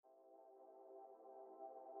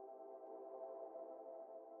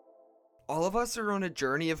All of us are on a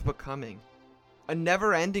journey of becoming, a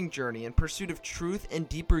never-ending journey in pursuit of truth and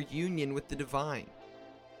deeper union with the divine.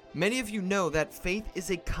 Many of you know that faith is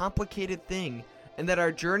a complicated thing and that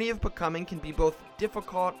our journey of becoming can be both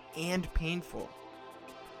difficult and painful.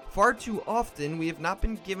 Far too often, we have not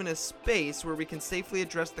been given a space where we can safely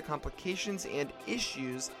address the complications and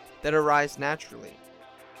issues that arise naturally.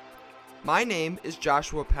 My name is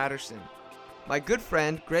Joshua Patterson. My good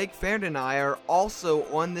friend Greg Farrand and I are also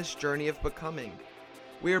on this journey of becoming.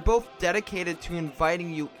 We are both dedicated to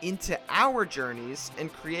inviting you into our journeys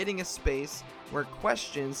and creating a space where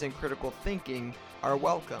questions and critical thinking are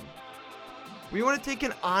welcome. We want to take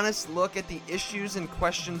an honest look at the issues and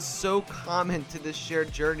questions so common to this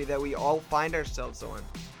shared journey that we all find ourselves on.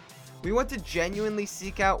 We want to genuinely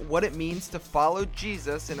seek out what it means to follow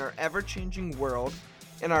Jesus in our ever-changing world,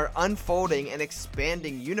 in our unfolding and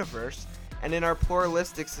expanding universe, and in our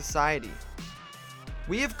pluralistic society.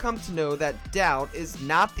 We have come to know that doubt is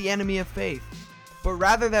not the enemy of faith, but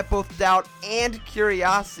rather that both doubt and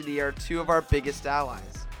curiosity are two of our biggest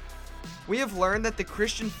allies. We have learned that the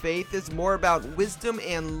Christian faith is more about wisdom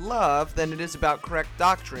and love than it is about correct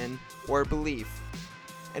doctrine or belief.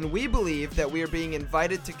 And we believe that we are being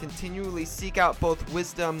invited to continually seek out both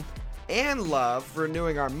wisdom and love,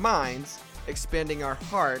 renewing our minds, expanding our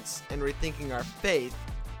hearts, and rethinking our faith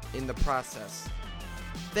in the process.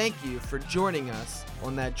 Thank you for joining us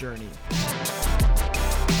on that journey.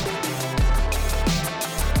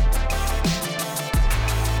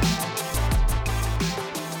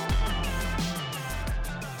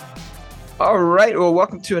 All right, well,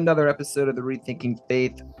 welcome to another episode of the Rethinking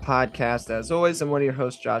Faith podcast. As always, I'm one of your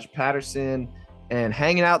hosts, Josh Patterson, and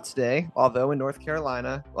hanging out today, although in North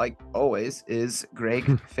Carolina, like always, is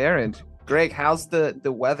Greg Farrand. Greg, how's the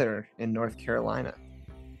weather in North Carolina?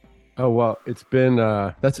 Oh, well, it's been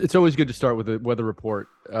it's always good to start with the weather report,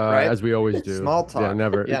 right? As we always do. Small talk. Yeah,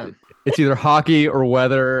 never. Yeah. It's either hockey or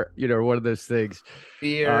weather, one of those things.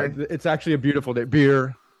 Beer. It's actually a beautiful day.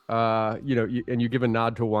 Beer, and you give a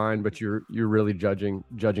nod to wine, but you're really judging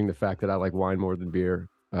the fact that I like wine more than beer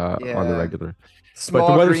on the regular. Small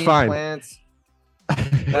but the weather's green fine. Plants.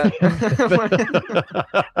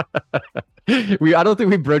 I don't think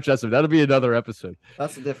we broached that, so that'll be another episode.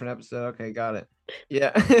 That's a different episode. Okay, got it.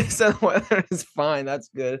 Yeah, so the weather is fine. That's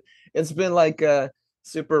good. It's been like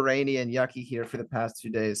super rainy and yucky here for the past 2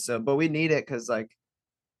 days. So, but we need it because,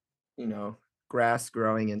 grass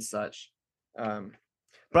growing and such. But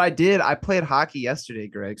I played hockey yesterday,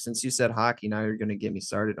 Greg. Since you said hockey, now you're going to get me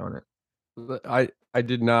started on it. I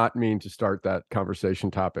did not mean to start that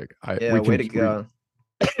conversation topic. Way to go.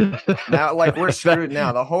 Now, we're screwed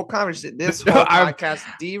now. The whole conversation, this whole podcast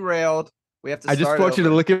derailed. We have to. I just want you to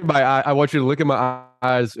look at my eye. I want you to look at my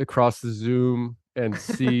eyes across the Zoom and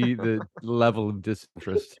see the level of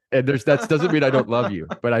disinterest. And that doesn't mean I don't love you,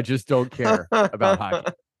 but I just don't care about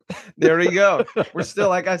hockey. There we go. We're still,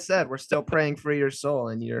 like I said, we're still praying for your soul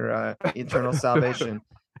and your eternal salvation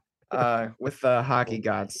with hockey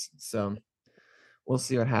gods. So we'll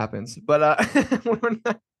see what happens. But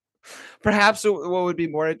perhaps what would be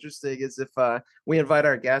more interesting is if we invite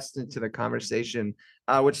our guest into the conversation,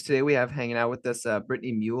 which today we have hanging out with us,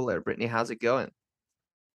 Brittany Mueller. Brittany, how's it going?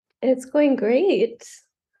 It's going great.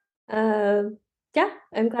 I'm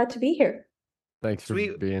glad to be here. Thanks for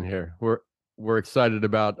being here. We're excited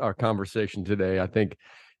about our conversation today. I think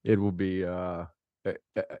it will be. I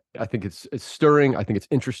think it's stirring. I think it's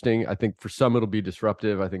interesting. I think for some it'll be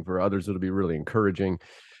disruptive. I think for others it'll be really encouraging,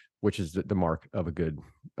 which is the mark of a good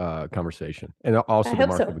conversation, and also the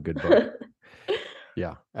mark of a good book.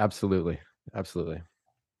 Yeah, absolutely.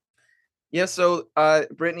 Yeah. So,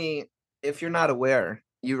 Brittany, if you're not aware,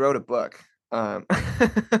 you wrote a book. I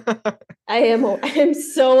am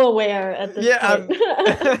so aware at this point.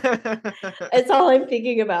 It's all I'm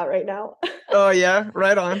thinking about right now. Oh yeah,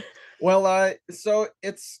 right on. Well, so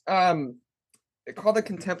it's called the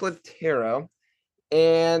Contemplative Tarot,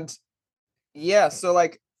 and yeah, so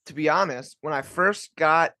to be honest, when I first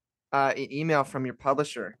got an email from your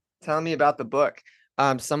publisher telling me about the book,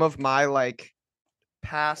 some of my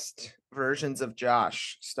past versions of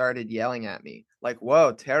Josh started yelling at me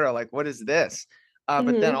whoa, tarot, what is this?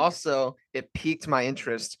 But then also it piqued my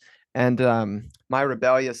interest, and my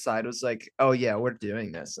rebellious side was oh yeah, we're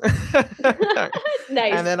doing this.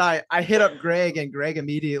 Nice. And then I hit up Greg, and Greg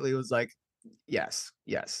immediately was yes,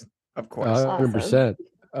 of course. 100%.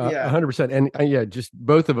 100%. And just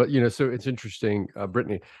both of us, so it's interesting,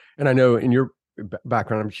 Brittany, and I know in your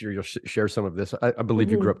background, I'm sure you'll share some of this. I believe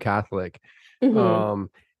you grew up Catholic.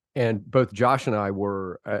 And both Josh and I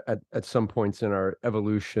were at some points in our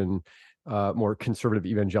evolution more conservative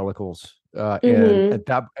evangelicals And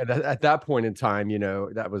Mhm. at that point in time,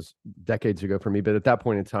 that was decades ago for me, but at that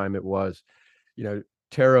point in time, it was,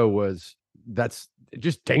 tarot that's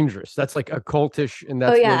just dangerous. That's like occultish, and Oh,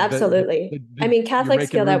 that's yeah, where absolutely. I mean, you're Catholics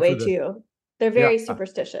making feel that room for way the, too. They're yeah, very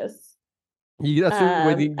superstitious. that's the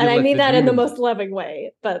way And you I let mean the that in the demons. most loving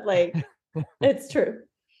way, but like it's true.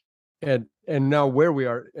 And now where we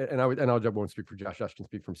are, and I won't speak for Josh. Josh can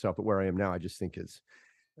speak for himself, but where I am now, I just think is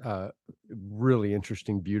uh, really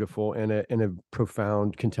interesting, beautiful, and a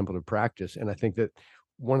profound contemplative practice. And I think that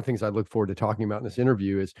one of the things I look forward to talking about in this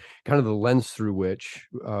interview is kind of the lens through which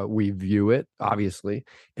we view it, obviously,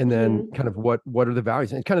 and then Mhm. kind of what are the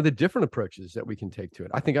values and kind of the different approaches that we can take to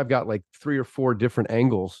it. I think I've got like 3 or 4 different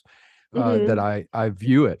angles that Mhm. I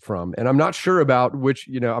view it from, and I'm not sure about which.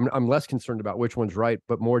 I'm less concerned about which one's right,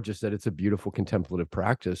 but more just that it's a beautiful contemplative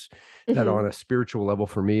practice that, on Mhm. a spiritual level,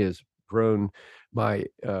 for me, has grown my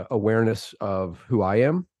awareness of who I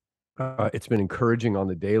am. It's been encouraging on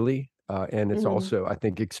the daily, and it's Mhm. also, I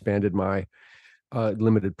think, expanded my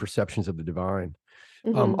limited perceptions of the divine.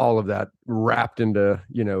 Mhm. All of that wrapped into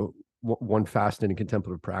one fascinating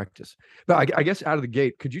contemplative practice. But I guess out of the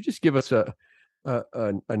gate, could you just give us a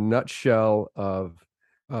nutshell of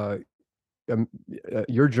uh,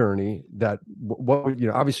 your journey? That what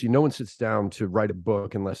obviously no one sits down to write a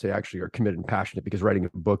book unless they actually are committed and passionate, because writing a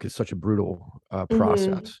book is such a brutal Mhm.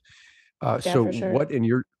 process. Yeah, So for sure. what in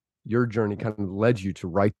your journey kind of led you to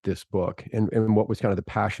write this book, and what was kind of the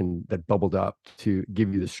passion that bubbled up to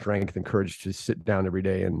give you the strength and courage to sit down every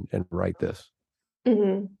day and write this?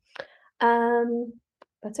 Mhm. Um,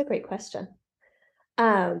 that's a great question.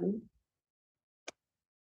 Um,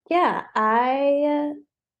 yeah,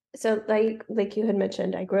 so like you had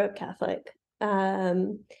mentioned, I grew up Catholic.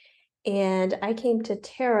 And I came to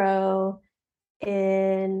tarot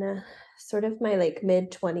in sort of my like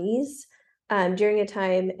mid 20s, during a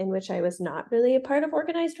time in which I was not really a part of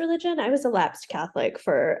organized religion. I was a lapsed Catholic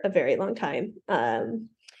for a very long time.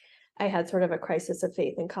 I had sort of a crisis of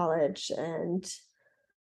faith in college, and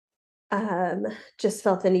um, just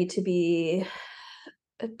felt the need to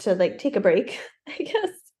like take a break, I guess,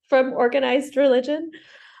 from organized religion.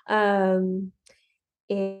 Um,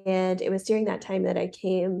 and it was during that time that I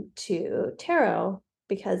came to tarot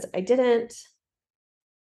because I didn't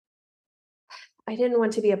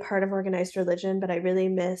want to be a part of organized religion, but I really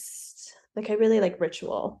missed, like, I really like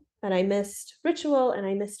ritual, and I missed ritual, and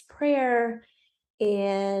I missed prayer,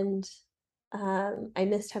 and I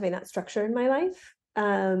missed having that structure in my life.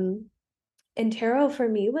 And tarot for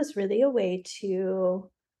me was really a way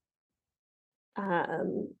to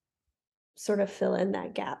um, sort of fill in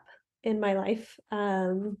that gap in my life.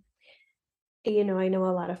 I know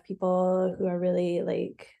a lot of people who are really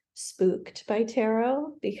like spooked by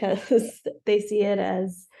tarot because they see it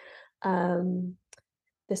as um,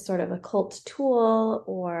 this sort of occult tool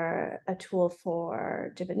or a tool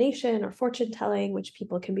for divination or fortune telling, which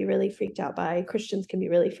people can be really freaked out by. Christians can be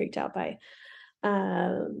really freaked out by.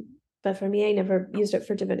 But for me, I never used it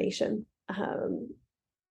for divination.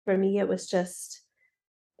 For me, it was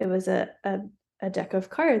a deck of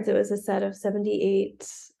cards. It was a set of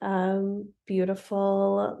 78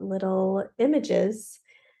 beautiful little images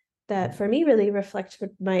that for me really reflect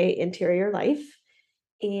my interior life.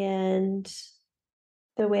 And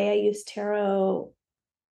the way I use tarot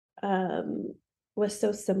um, was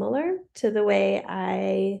so similar to the way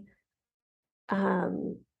I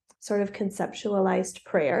um, sort of conceptualized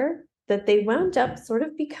prayer that they wound up sort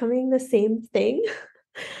of becoming the same thing.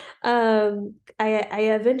 I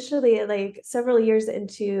eventually, like several years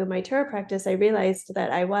into my tarot practice, I realized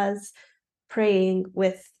that I was praying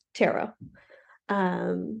with tarot.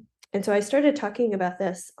 Um, and so I started talking about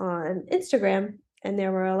this on Instagram, and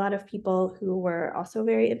there were a lot of people who were also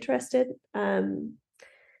very interested in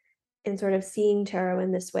sort of seeing tarot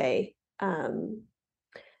in this way.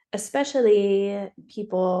 Especially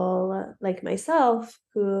people like myself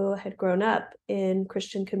who had grown up in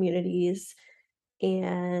Christian communities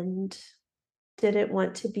and didn't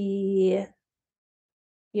want to be,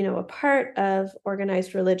 a part of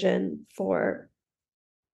organized religion for,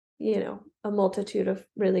 a multitude of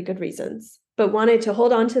really good reasons, but wanted to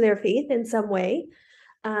hold on to their faith in some way.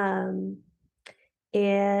 Um,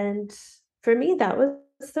 and for me, that was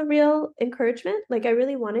the real encouragement. Like, I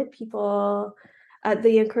really wanted people,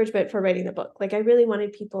 the encouragement for writing the book. Like, I really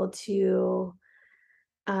wanted people to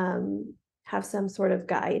um, have some sort of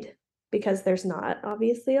guide because there's not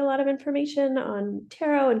obviously a lot of information on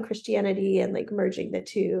tarot and Christianity and like merging the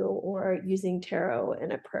two or using tarot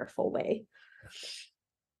in a prayerful way.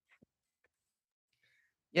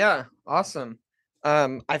 Yeah, awesome.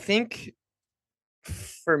 I think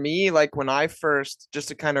For me, like when I first, just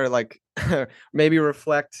to kind of like maybe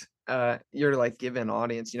reflect your like given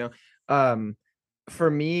audience, for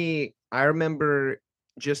me, I remember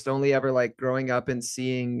just only ever like growing up and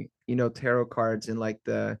seeing, tarot cards in like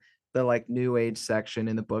the like new age section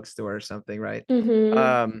in the bookstore or something, right? Mm-hmm.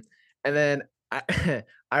 Um, and then I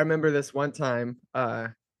I remember this one time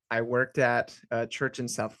I worked at a church in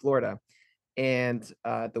South Florida, and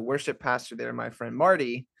the worship pastor there, my friend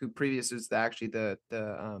Marty, who previous was actually the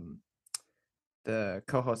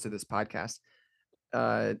co-host of this podcast,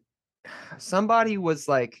 uh, somebody was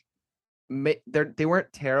like, they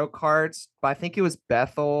weren't tarot cards, but I think it was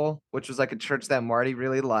Bethel, which was like a church that Marty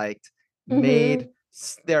really liked, Mm-hmm. made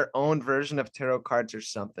their own version of tarot cards or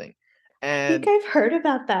something. I think And I've heard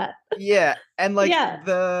about that. yeah, and like Yeah.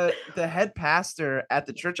 the head pastor at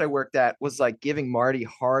the church I worked at was like giving Marty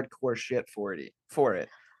hardcore shit for it.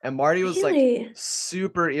 And Marty was like Really?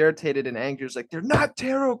 super irritated and angry. He was like, they're not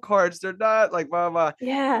tarot cards, they're not like blah blah.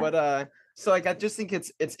 Yeah. But so like I just think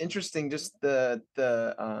it's interesting just the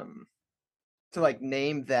to like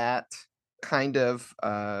name that kind of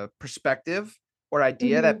perspective or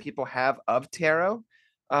idea that Mm-hmm. people have of tarot.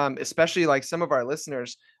 Especially like some of our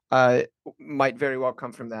listeners might very well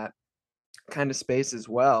come from that kind of space as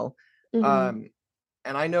well. Mm-hmm. Um,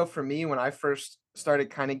 and I know for me, when I first started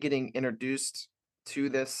kind of getting introduced to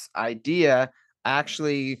this idea, I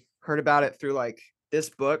actually heard about it through like this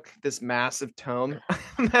book, this massive tome, I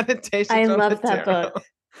Meditations on the love that Tarot. book.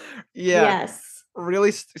 Yeah, Yes.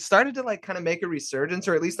 really started to like kind of make a resurgence,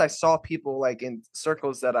 or at least I saw people like in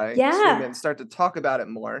circles that I swim Yeah. in start to talk about it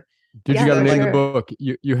more. Did you Yeah, got to Then for name like, the sure. book?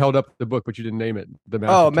 You held up the book, but you didn't name it. The oh,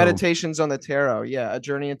 Massive Tome. Meditations on the Tarot. Yeah, A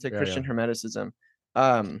Journey into Yeah, yeah. Christian Hermeticism,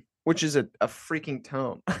 which is a freaking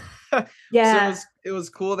tome. So Yeah. it was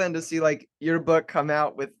cool then to see like your book come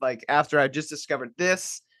out with like after I just discovered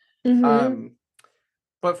this. Mm-hmm. Um,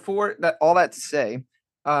 but for that, all that to say,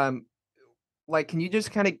 um, like, can you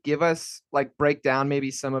just kind of give us like break down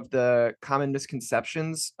maybe some of the common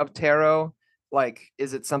misconceptions of tarot? Like,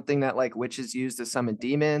 is it something that like witches use to summon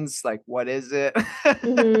demons? Like, what is it?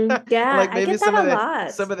 Mm-hmm. And Yeah, like I maybe get that a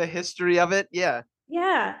lot. some of the history of it. Yeah.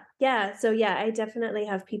 Yeah. Yeah. So yeah, I definitely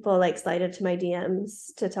have people like slide into my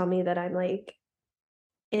DMs to tell me that I'm like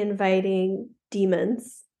inviting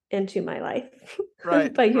demons into my life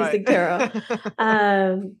Right. by Right. using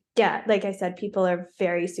tarot. Yeah, like I said, people are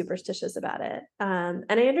very superstitious about it. And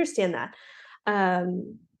I understand that.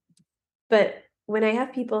 Um, but when I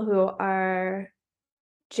have people who are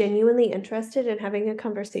genuinely interested in having a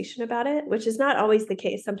conversation about it, which is not always the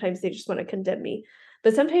case. Sometimes they just want to condemn me,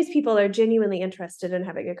 but sometimes people are genuinely interested in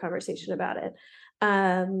having a conversation about it.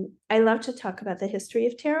 I love to talk about the history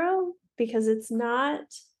of tarot because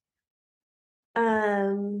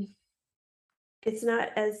um, it's not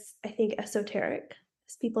as I think esoteric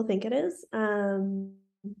as people think it is.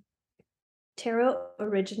 Tarot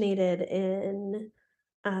originated in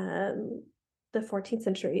um, the 14th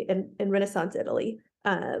century in Renaissance Italy.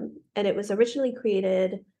 And it was originally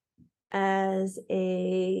created as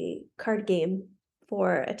a card game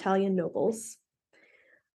for Italian nobles.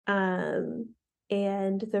 Um,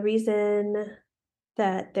 and the reason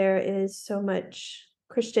that there is so much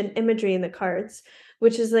Christian imagery in the cards,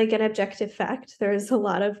 which is like an objective fact, there's a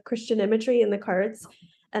lot of Christian imagery in the cards.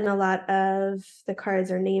 And a lot of the cards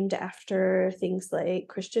are named after things like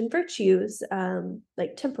Christian virtues,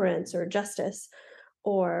 like temperance or justice,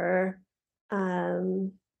 or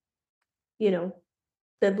um, you know,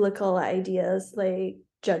 biblical ideas like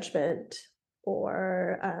judgment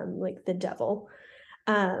or like the devil.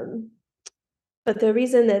 Um, but the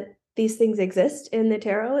reason that these things exist in the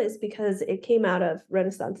tarot is because it came out of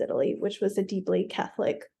Renaissance Italy, which was a deeply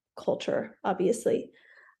Catholic culture, obviously.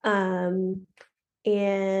 Um,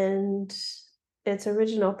 and its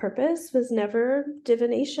original purpose was never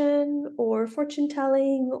divination or fortune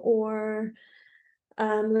telling or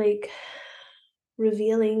like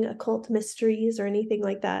revealing occult mysteries or anything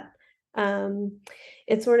like that.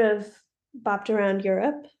 It sort of bopped around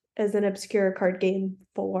Europe as an obscure card game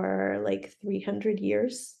for like 300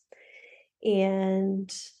 years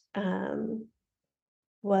and um,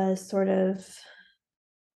 was sort of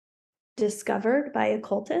discovered by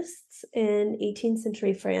occultists in 18th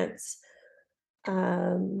century France.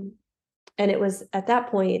 And it was at that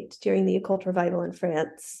point during the occult revival in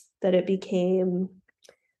France that it became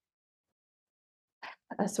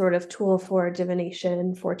a sort of tool for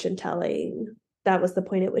divination, fortune telling. That was the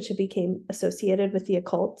point at which it became associated with the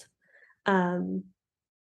occult. Um,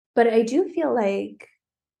 but I do feel like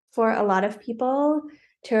for a lot of people,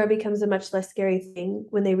 tarot becomes a much less scary thing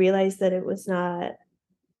when they realize that it was not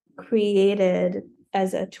created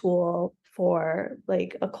as a tool for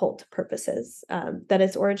like occult purposes, that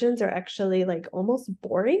its origins are actually like almost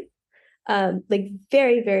boring, like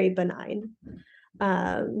very, very benign.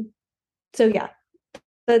 So yeah,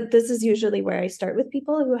 but this is usually where I start with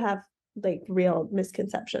people who have like real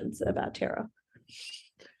misconceptions about tarot.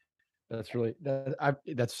 That's really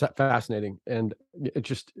that's fascinating, and it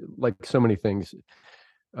just like so many things.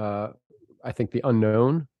 I think the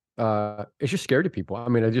unknown it's just scary to people. I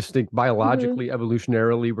mean, I just think biologically,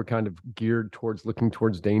 evolutionarily, we're kind of geared towards looking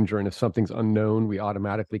towards danger, and if something's unknown, we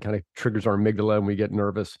automatically kind of triggers our amygdala and we get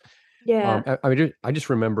nervous. Yeah. I mean, I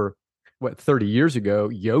just remember 30 years ago,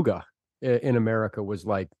 yoga in America was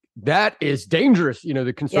like, that is dangerous. You know,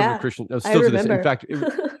 the conservative Christian, I still to this. In remember. fact, it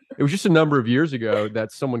was just a number of years ago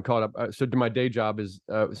that someone caught up. So my day job is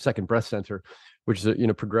Second Breath Center, which is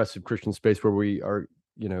a progressive Christian space where we are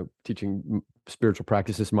teaching spiritual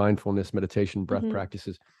practices, mindfulness, meditation, breath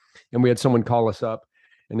practices. And we had someone call us up,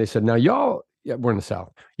 and they said, "Now y'all, we're in the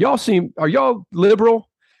South. Are y'all liberal?"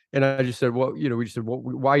 And I just said, "Well, we just said, well,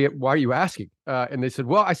 why are you asking?" And they said,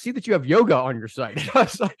 "Well, I see that you have yoga on your site." I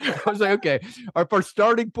was like, okay, our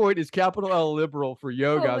starting point is capital L liberal for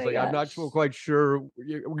yoga. I was like, I'm not quite sure.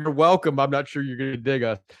 You're welcome. I'm not sure you're going to dig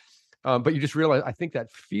us. But you just realize, I think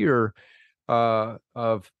that fear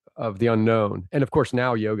of the unknown, and of course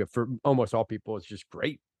now yoga for almost all people is just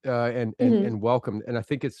great and welcome. And I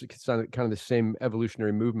think it's kind of the same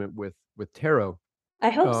evolutionary movement with tarot. I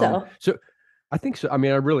hope so. So I think so. I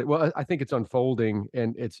mean, I think it's unfolding,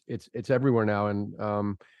 and it's everywhere now.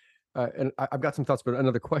 And I've got some thoughts, but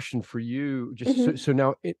another question for you. Just so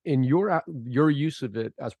now, in your use of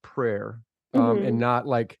it as prayer, and not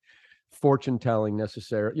like fortune telling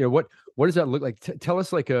necessarily. What does that look like? Tell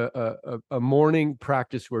us like a morning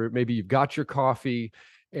practice where maybe you've got your coffee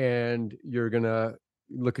and you're gonna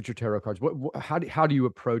look at your tarot cards. How do you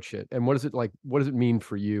approach it, and what is it like? What does it mean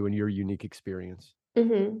for you and your unique experience?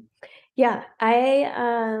 Yeah,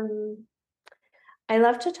 I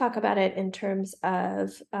love to talk about it in terms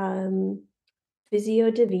of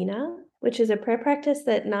Visio Divina, which is a prayer practice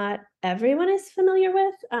that not everyone is familiar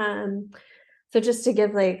with. So just to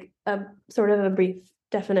give like a sort of a brief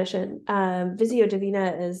definition, Visio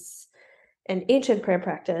Divina is an ancient prayer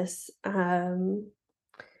practice that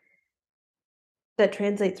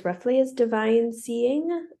translates roughly as divine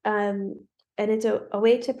seeing. And it's a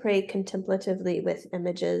way to pray contemplatively with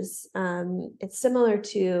images. It's similar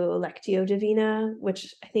to Lectio Divina,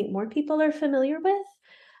 which I think more people are familiar with,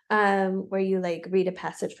 where you like read a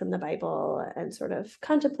passage from the Bible and sort of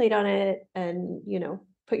contemplate on it and,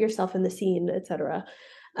 put yourself in the scene, etc.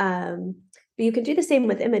 But you can do the same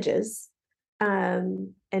with images.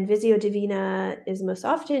 And Visio Divina is most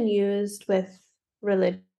often used with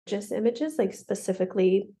religious images, like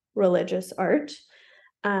specifically religious art.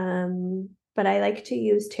 But I like to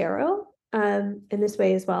use tarot in this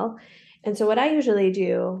way as well. And so what I usually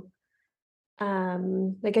do, I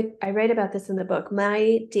write about this in the book,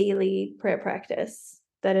 my daily prayer practice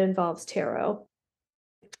that involves tarot,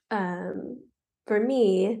 for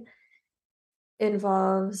me,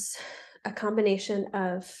 involves a combination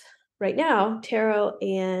of, right now, tarot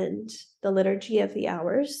and the Liturgy of the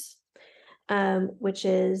Hours, which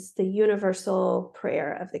is the universal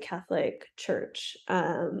prayer of the Catholic Church.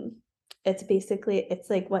 It's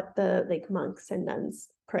like what the monks and nuns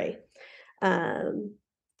pray.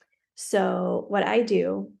 So what I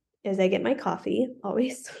do is I get my coffee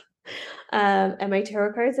always, and my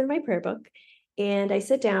tarot cards and my prayer book, and I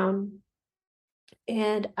sit down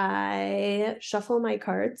and I shuffle my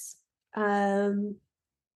cards,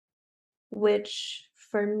 which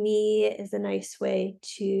for me is a nice way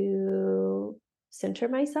to center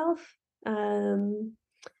myself.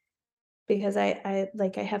 Because I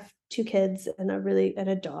have 2 kids and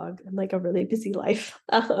a dog and like a really busy life.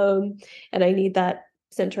 And I need that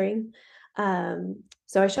centering.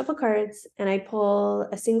 So I shuffle cards and I pull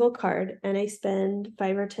a single card and I spend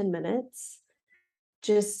 5 or 10 minutes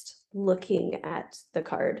just looking at the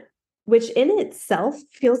card, which in itself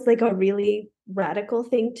feels like a really radical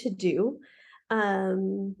thing to do.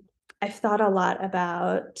 I've thought a lot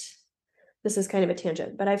about, this is kind of a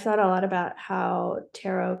tangent, but I've thought a lot about how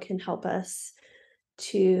tarot can help us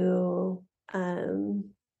to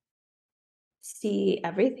see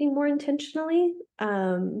everything more intentionally.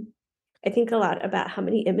 I think a lot about how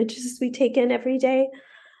many images we take in every day,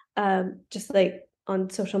 just like on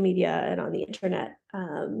social media and on the internet,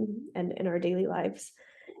 and in our daily lives.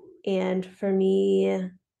 And for me,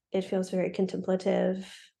 it feels very contemplative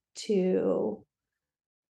to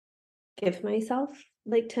give myself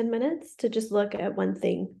like 10 minutes to just look at one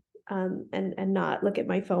thing, and not look at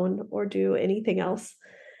my phone or do anything else.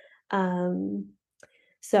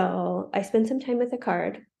 So I spend some time with the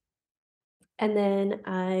card, and then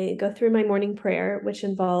I go through my morning prayer, which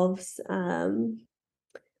involves,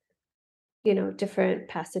 different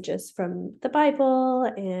passages from the Bible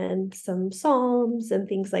and some Psalms and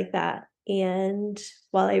things like that. And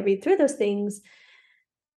while I read through those things,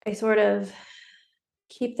 I sort of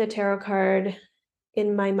keep the tarot card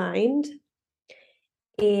in my mind,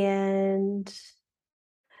 and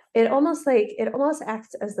it almost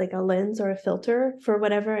acts as like a lens or a filter for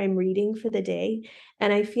whatever I'm reading for the day.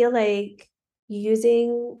 And I feel like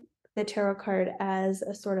using the tarot card as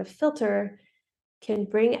a sort of filter can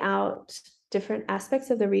bring out different aspects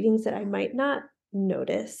of the readings that I might not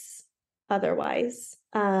notice otherwise.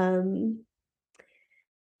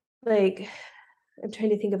 Like, I'm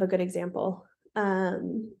trying to think of a good example.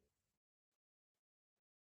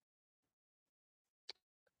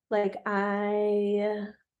 Like I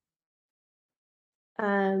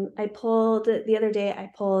pulled the other day,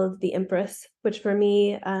 I pulled the Empress, which for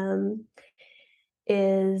me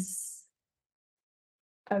is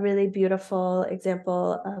a really beautiful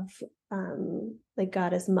example of like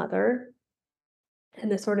God as mother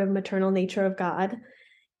and the sort of maternal nature of God.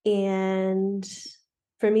 And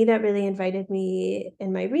for me, that really invited me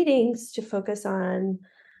in my readings to focus on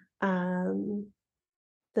um,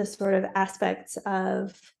 the sort of aspects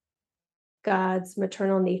of God's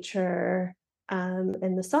maternal nature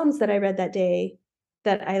in the Psalms that I read that day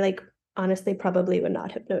that I like honestly probably would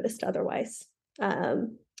not have noticed otherwise.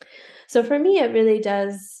 Um, so for me, it really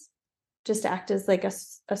does just act as like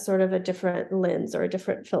a sort of a different lens or a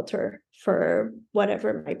different filter for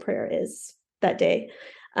whatever my prayer is that day.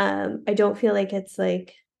 I don't feel like it's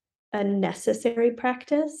like a necessary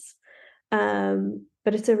practice,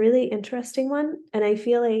 but it's a really interesting one. And I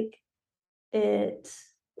feel like it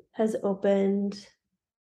has opened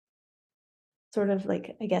sort of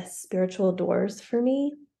like, I guess, spiritual doors for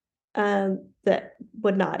me that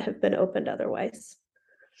would not have been opened otherwise.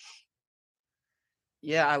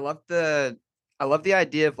 Yeah, I love the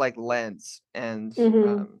idea of like lens and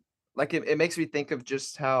Hmm. like it makes me think of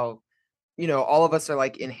just how, all of us are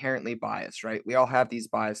like inherently biased, right? We all have these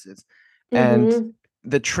biases. And Hmm.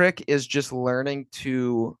 the trick is just learning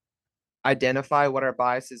to identify what our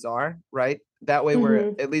biases are, right? That way we're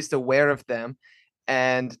Hmm. at least aware of them,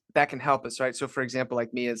 and that can help us, right? So for example,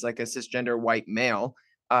 like me as like a cisgender white male,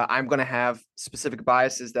 I'm going to have specific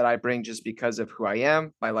biases that I bring just because of who I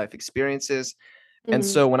am, my life experiences. And Hmm.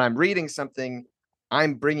 so when I'm reading something,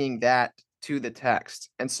 I'm bringing that to the text.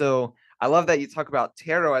 And so I love that you talk about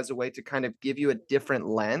tarot as a way to kind of give you a different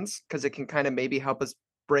lens, because it can kind of maybe help us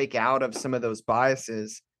break out of some of those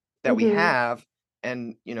biases that we Hmm. have,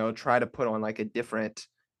 and try to put on like a different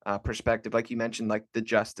perspective. Like you mentioned, like the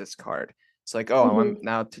justice card. It's like, oh, I'm Hmm.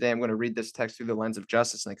 now today I'm going to read this text through the lens of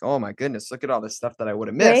justice. Like, oh my goodness, look at all this stuff that I would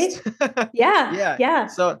have missed. Right? Yeah. Yeah. Yeah.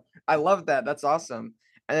 So I love that. That's awesome.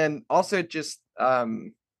 And then also just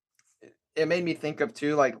it made me think of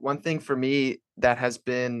too, like one thing for me that has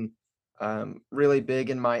been really big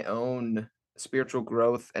in my own spiritual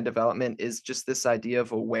growth and development is just this idea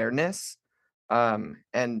of awareness,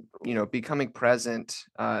 and becoming present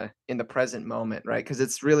in the present moment, right? Because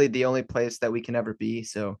it's really the only place that we can ever be,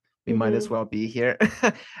 so we might as Hmm. well be here.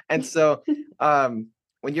 And so um,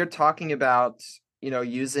 when you're talking about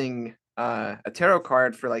using a tarot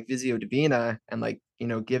card for like Visio Divina, and like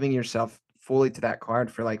giving yourself fully to that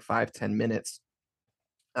card for like 5-10 minutes,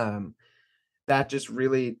 um that just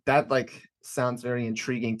really, that like sounds very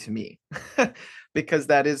intriguing to me. Because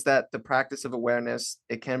that is that the practice of awareness,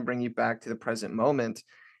 it can bring you back to the present moment.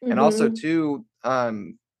 And also Hmm. too,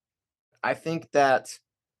 I think that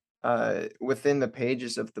within the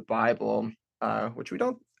pages of the Bible, which we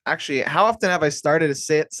don't actually, how often have I started a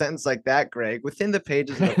sentence like that, Greg? Within the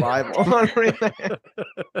pages of the Bible.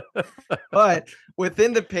 But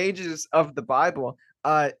within the pages of the Bible,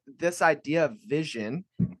 this idea of vision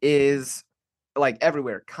is like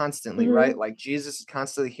everywhere, constantly, right? Hmm. Like Jesus is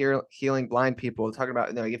constantly healing blind people, talking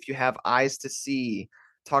about, like, if you have eyes to see,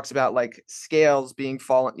 talks about like scales being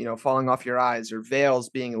falling off your eyes, or veils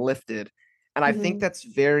being lifted. And I think Hmm. that's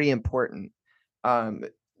very important, um,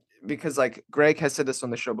 because like Greg has said this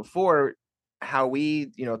on the show before, how we,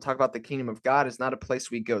 talk about the kingdom of God is not a place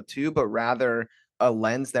we go to, but rather a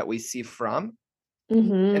lens that we see from. And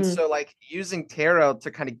Hmm. so like using tarot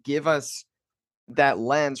to kind of give us that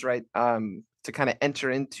lens, right? To kind of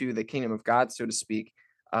enter into the kingdom of God, so to speak,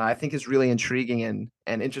 I think is really intriguing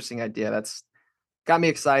and interesting idea. That's got me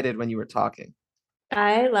excited when you were talking.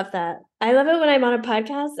 I love that. I love it when I'm on a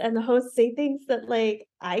podcast and the hosts say things that like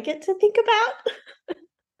I get to think about.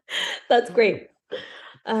 That's great.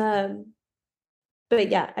 Um, but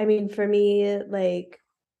yeah, I mean, for me, like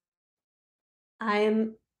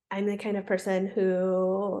I'm the kind of person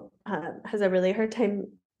who has a really hard time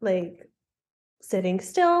like sitting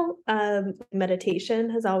still. Meditation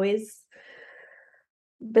has always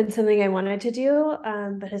been something I wanted to do,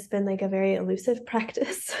 but has been like a very elusive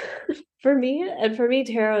practice for me. And for me,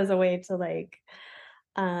 tarot is a way to like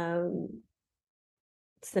um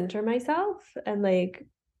center myself and like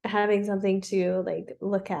having something to like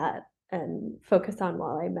look at and focus on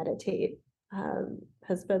while I meditate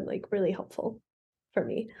has been like really helpful for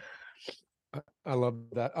me. I love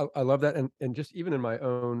that. I love that. And just even in my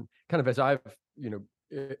own kind of, as I've,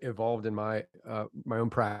 evolved in my own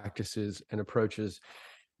practices and approaches,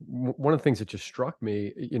 one of the things that just struck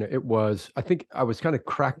me, I think I was kind of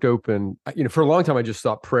cracked open. For a long time, I just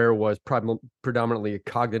thought prayer was predominantly a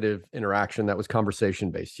cognitive interaction that was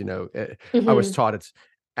conversation based. I was Mhm. taught it's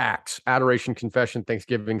acts, adoration, confession,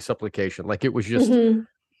 thanksgiving, supplication. Like it was just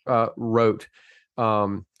Mhm. rote.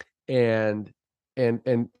 Um, and and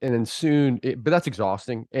then soon but that's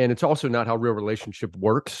exhausting, and it's also not how real relationship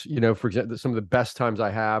works. For example, some of the best times I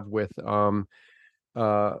have with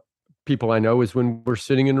uh people I know is when we're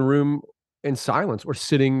sitting in a room in silence, or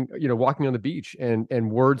sitting, walking on the beach,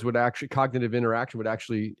 and words would actually, cognitive interaction would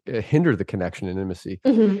actually hinder the connection and intimacy.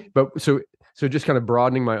 Mhm. But so just kind of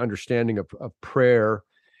broadening my understanding of prayer.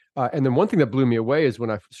 And then one thing that blew me away is when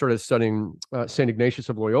I started studying St. Ignatius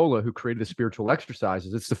of Loyola, who created the spiritual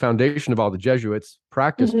exercises. It's the foundation of all the Jesuits'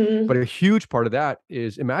 practice. But Mhm. a huge part of that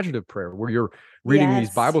is imaginative prayer, where you're reading these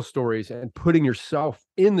Yes. Bible stories and putting yourself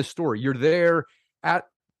in the story. You're there at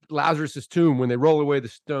Lazarus's tomb when they roll away the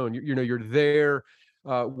stone. You're there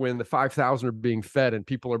when the 5,000 are being fed and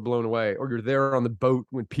people are blown away, or you're there on the boat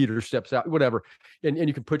when Peter steps out, whatever. And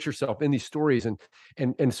you can put yourself in these stories.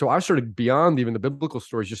 And so I started, beyond even the biblical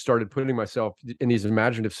stories, just started putting myself in these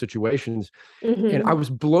imaginative situations. And I Mhm. was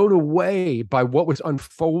blown away by what was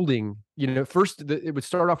unfolding. First it would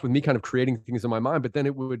start off with me kind of creating things in my mind, but then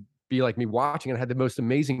it would be like me watching, and I had the most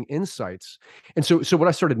amazing insights. And so what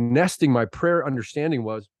I started nesting my prayer understanding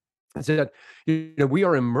was, is that we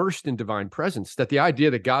are immersed in divine presence. That the idea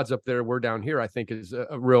that God's up there, we're down here, I think is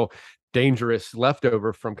a real dangerous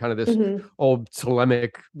leftover from kind of this Mhm. old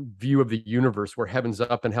Ptolemaic view of the universe, where heaven's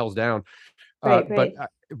up and hell's down. Right, But right.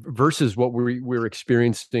 versus what we're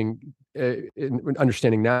experiencing, and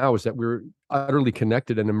understanding now, is that we're utterly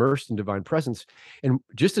connected and immersed in divine presence. And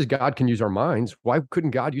just as God can use our minds, why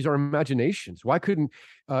couldn't God use our imaginations? Why couldn't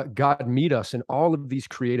God meet us in all of these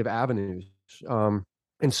creative avenues?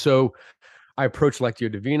 And so I approach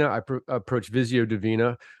Lectio Divina, approach Visio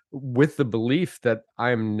Divina with the belief that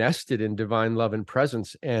I am nested in divine love and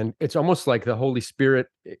presence. And it's almost like the Holy Spirit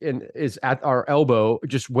is at our elbow,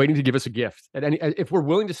 just waiting to give us a gift. If we're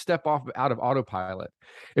willing to step off out of autopilot,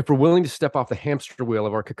 if we're willing to step off the hamster wheel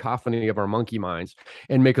of our cacophony of our monkey minds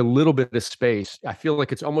and make a little bit of space, I feel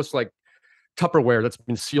like it's almost like Tupperware that's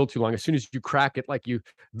been sealed too long. As soon as you crack it, like you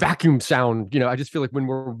vacuum sound, I just feel like when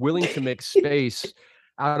we're willing to make space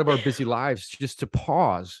out of our busy lives, just to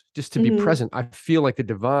pause, just to be Mhm. present, I feel like the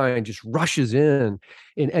divine just rushes in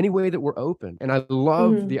any way that we're open. And I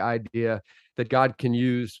love the Mhm. idea that God can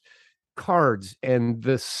use cards and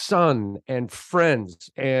the sun and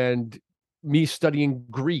friends and me studying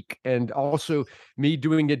Greek, and also me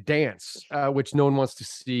doing a dance, which no one wants to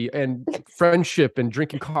see, and friendship and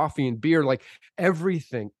drinking coffee and beer. Like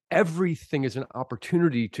everything is an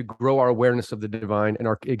opportunity to grow our awareness of the divine and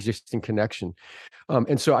our existing connection.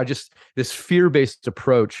 And so this fear-based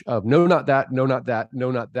approach of no, not that, no, not that, no,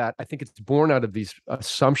 not that. I think it's born out of these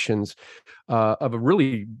assumptions of a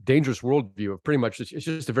really dangerous worldview of pretty much, it's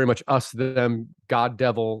just a very much us, them, God,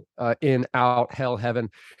 devil, in, out, hell, heaven.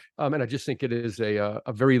 And I just think it is a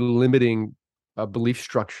very limiting belief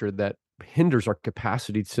structure that hinders our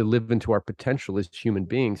capacity to live into our potential as human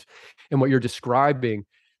beings. And what you're describing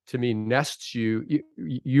to me nests you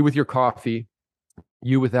with your coffee,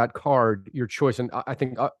 you with that card, your choice. And I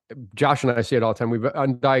think Josh and I say it all the time. We've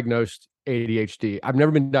undiagnosed ADHD. I've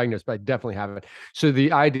never been diagnosed, but I definitely have it. So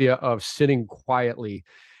the idea of sitting quietly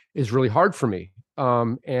is really hard for me.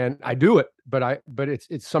 And I do it, but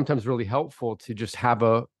it's sometimes really helpful to just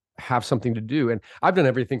have something to do. And I've done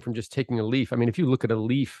everything from just taking a leaf. I mean, if you look at a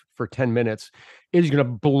leaf for 10 minutes, it is going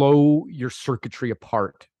to blow your circuitry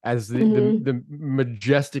apart as Mhm. the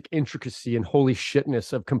majestic intricacy and holy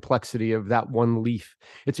shitness of complexity of that one leaf.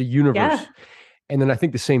 It's a Yeah. universe. And then I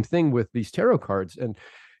think the same thing with these tarot cards. And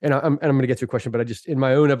I'm going to get to a question, but I just, in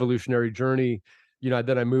my own evolutionary journey,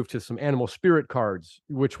 then I moved to some animal spirit cards,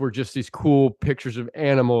 which were just these cool pictures of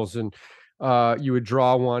animals. And you would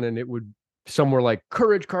draw one, and it would, some were like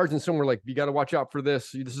courage cards, and some were like, you got to watch out for this.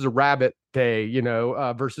 This is a rabbit day,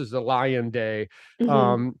 versus a lion day. Mhm.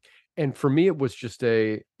 Um, And for me, it was just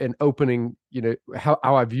an opening, how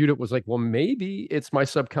I viewed it was like, well, maybe it's my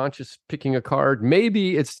subconscious picking a card.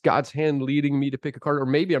 Maybe it's God's hand leading me to pick a card, or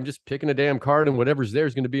maybe I'm just picking a damn card and whatever's there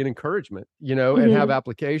is going to be an encouragement, and have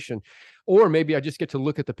application. Or maybe I just get to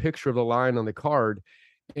look at the picture of the lion on the card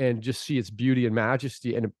and just see its beauty and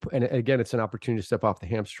majesty. And again, it's an opportunity to step off the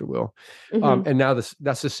hamster wheel. And now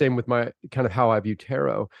that's the same with my kind of how I view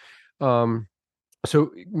tarot.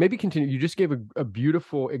 So maybe continue. You just gave a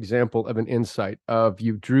beautiful example of an insight of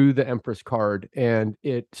you drew the Empress card and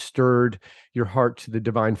it stirred your heart to the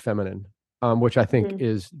divine feminine, which I think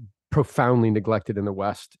is profoundly neglected in the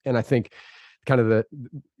West. And I think kind of the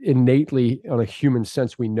innately on a human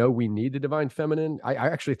sense, we know we need the divine feminine. I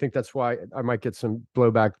actually think that's why I might get some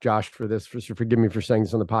blowback, Josh, for this. Forgive me for saying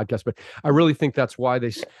this on the podcast, but I really think that's why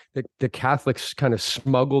the Catholics kind of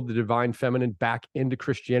smuggled the divine feminine back into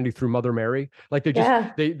Christianity through Mother Mary. Like they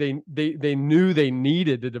knew they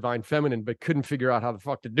needed the divine feminine, but couldn't figure out how the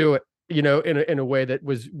fuck to do it, in a way that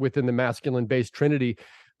was within the masculine based Trinity.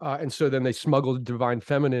 And so then they smuggled divine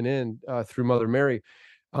feminine in through Mother Mary.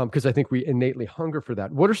 Because I think we innately hunger for that.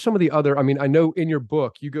 What are some of the other? I mean, I know in your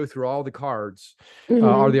book you go through all the cards,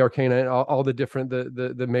 all the arcana, all the different,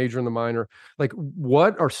 the major and the minor. Like,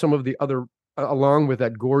 what are some of the other, along with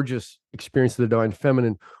that gorgeous experience of the divine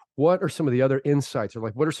feminine? What are some of the other insights, or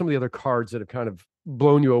like, what are some of the other cards that have kind of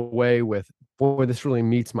blown you away with? Boy, this really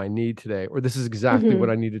meets my need today, or this is exactly what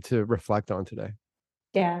I needed to reflect on today.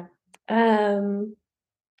 Yeah.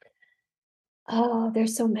 Oh,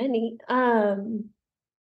 there's so many.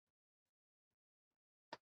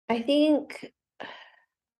 I think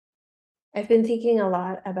I've been thinking a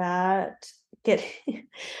lot about getting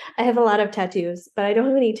I have a lot of tattoos, but I don't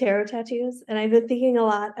have any tarot tattoos. And I've been thinking a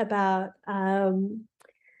lot about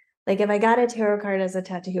like if I got a tarot card as a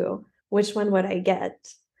tattoo, which one would I get?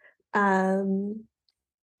 Um,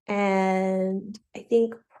 and I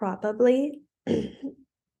think probably I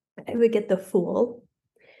would get the Fool,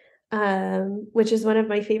 which is one of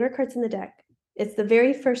my favorite cards in the deck. It's the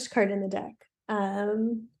very first card in the deck.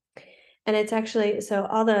 And it's actually, so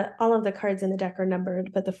all of the cards in the deck are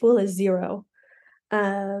numbered, but the Fool is 0,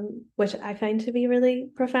 which I find to be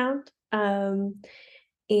really profound. And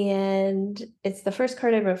it's the first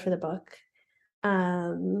card I wrote for the book.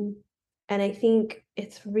 And I think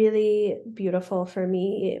it's really beautiful for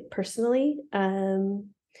me personally,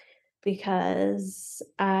 because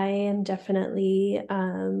I am definitely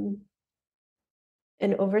an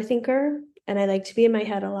overthinker, and I like to be in my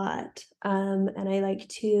head a lot. And I like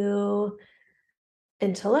to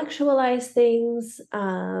intellectualize things.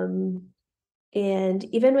 And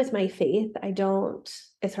even with my faith,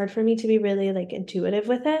 it's hard for me to be really like intuitive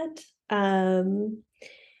with it.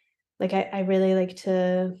 Like I really like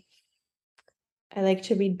to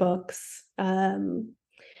read books.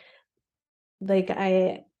 Like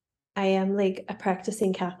I am like a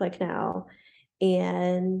practicing Catholic now,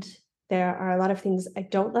 and there are a lot of things I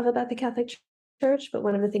don't love about the Catholic Church, but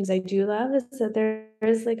one of the things I do love is that there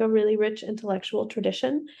is like a really rich intellectual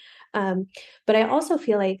tradition. But I also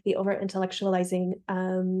feel like the over intellectualizing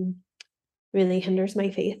really hinders my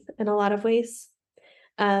faith in a lot of ways.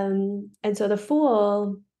 And so the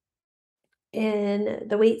Fool in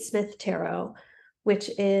the Waite-Smith Tarot, which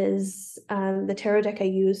is the tarot deck I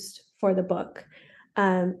used for the book,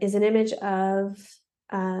 is an image of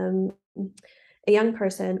a young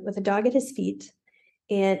person with a dog at his feet,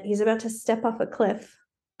 and he's about to step off a cliff.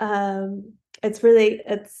 It's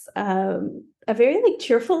a very like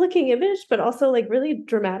cheerful looking image, but also like really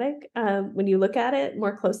dramatic. When you look at it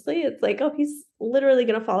more closely, it's like, oh, he's literally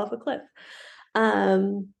going to fall off a cliff.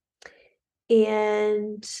 And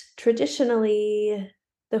traditionally,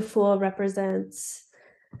 the Fool represents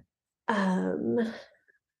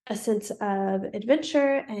a sense of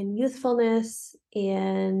adventure and youthfulness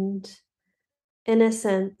and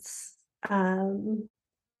innocence.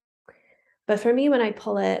 But for me, when I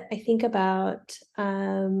pull it, I think about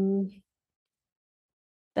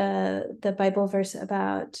the Bible verse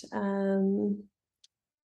about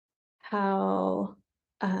how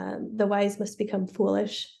the wise must become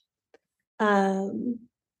foolish. And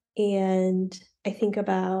I think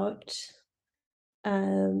about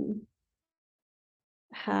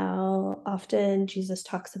how often Jesus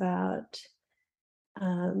talks about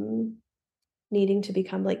needing to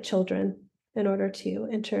become like children in order to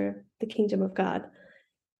enter the kingdom of God.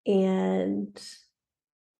 And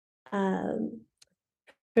for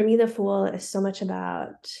me, the Fool is so much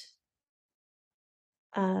about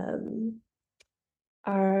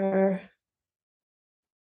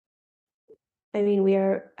we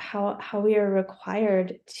are how we are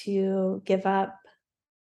required to give up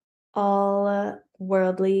all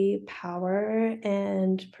worldly power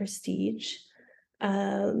and prestige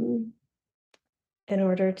in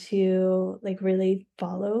order to like really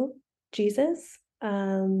follow Jesus.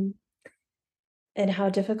 And how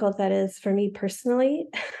difficult that is for me personally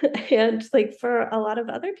and like for a lot of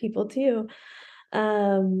other people too.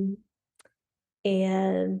 Um,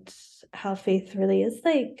 and how faith really is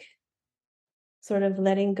like sort of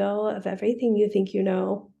letting go of everything you think you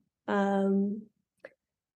know, um,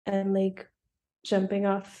 and like jumping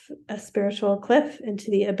off a spiritual cliff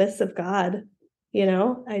into the abyss of God.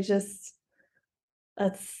 I just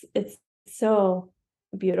it's so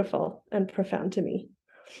beautiful and profound to me.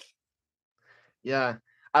 Yeah,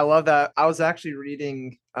 I love that. I was actually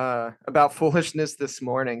reading about foolishness this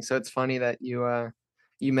morning, so it's funny that you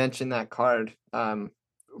mentioned that card.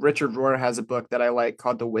 Richard Rohr has a book that I like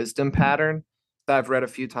called The Wisdom Pattern that I've read a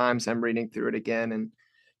few times. I'm reading through it again, and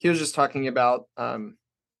he was just talking about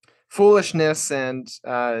foolishness and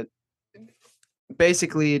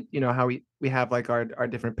basically, how we have like our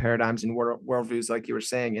different paradigms and worldviews, like you were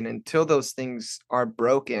saying, and until those things are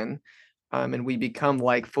broken, and we become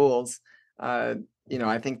like fools, uh,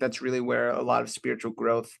 I think that's really where a lot of spiritual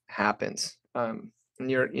growth happens. And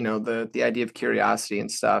the idea of curiosity and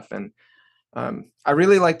stuff, and I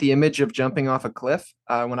really like the image of jumping off a cliff.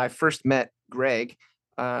 When I first met Greg,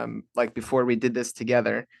 like before we did this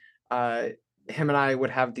together, uh, him and I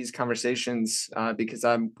would have these conversations because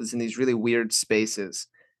I was in these really weird spaces,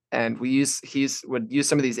 and would use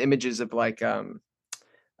some of these images of like a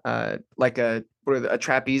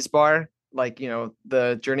trapeze bar. Like,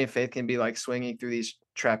 the journey of faith can be like swinging through these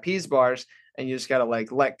trapeze bars, and you just got to like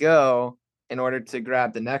let go in order to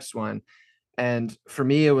grab the next one. And for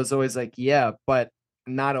me, it was always like, yeah, but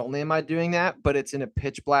not only am I doing that, but it's in a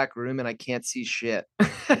pitch black room and I can't see shit.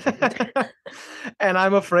 And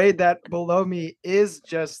I'm afraid that below me is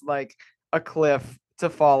just like a cliff to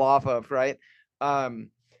fall off of, right?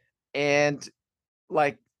 And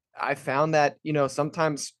like I found that,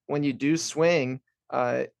 sometimes when you do swing,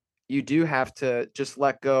 you do have to just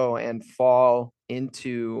let go and fall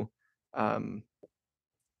into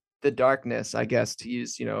the darkness, I guess, to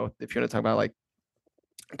use, if you want to talk about like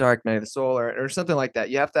dark night of the soul or something like that.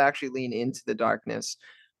 You have to actually lean into the darkness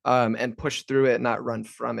and push through it, not run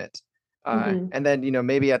from it. Mhm. And then,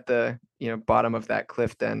 maybe at the, bottom of that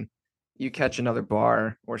cliff, then you catch another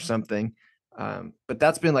bar or something. But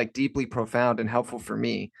that's been like deeply profound and helpful for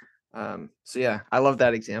me. So yeah, I love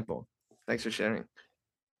that example. Thanks for sharing.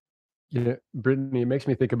 Brittany, it makes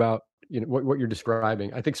me think about, what you're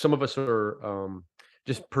describing. I think some of us are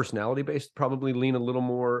just personality based, probably lean a little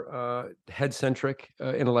more head centric,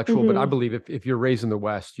 intellectual. But I Mhm. believe if you're raised in the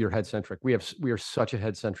West, you're head centric. We are such a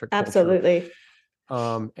head centric culture. Absolutely.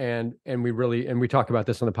 And we talk about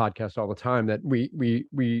this on the podcast all the time, that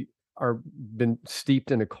we are been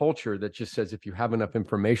steeped in a culture that just says if you have enough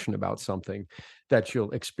information about something, that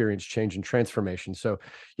you'll experience change and transformation. So,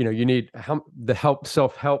 you need the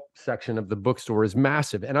self-help section of the bookstore is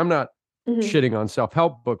massive. And I'm not shitting on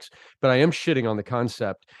self-help books, but I am shitting on the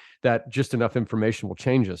concept that just enough information will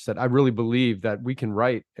change us. That I really believe that we can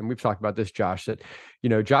write, and we've talked about this, Josh, that,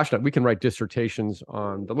 Josh and I, we can write dissertations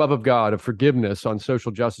on the love of God, of forgiveness, on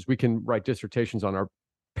social justice. We can write dissertations on our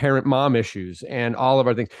parent-mom issues and all of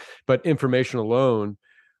our things, but information alone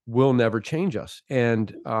will never change us.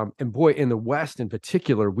 And boy, in the West in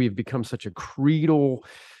particular, we've become such a creedal,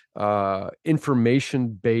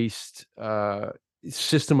 information-based,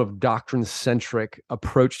 system of doctrine-centric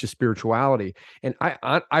approach to spirituality. And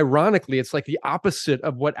ironically, it's like the opposite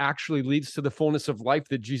of what actually leads to the fullness of life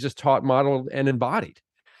that Jesus taught, modeled, and embodied.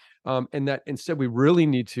 And that instead we really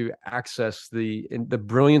need to access the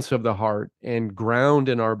brilliance of the heart and ground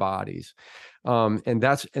in our bodies. And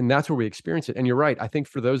that's where we experience it. And you're right. I think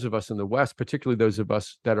for those of us in the West, particularly those of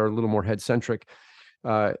us that are a little more head-centric,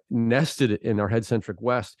 nested in our head-centric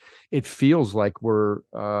West, it feels like we're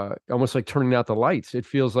almost like turning out the lights. It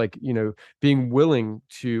feels like, being willing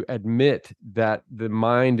to admit that the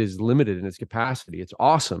mind is limited in its capacity. It's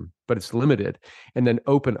awesome, but it's limited. And then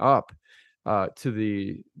open up to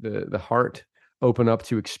the heart, open up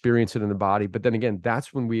to experience it in the body. But then again,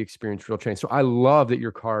 that's when we experience real change. So I love that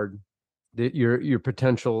your card, that your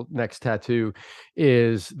potential next tattoo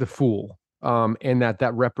is the Fool, and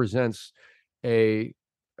that represents an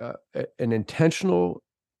intentional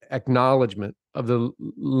acknowledgement of the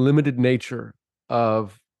limited nature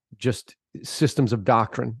of just systems of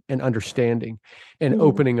doctrine and understanding, and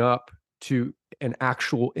opening up to an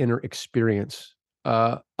actual inner experience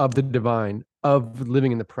of the divine, of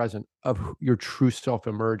living in the present, of your true self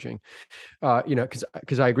emerging.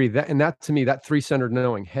 Because I agree that, and that to me, that three-centered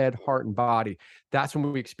knowing, head, heart, and body, that's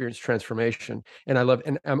when we experience transformation. And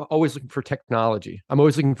I'm always looking for technology. I'm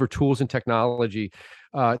always looking for tools and technology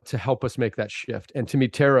to help us make that shift. And to me,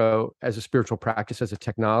 tarot as a spiritual practice, as a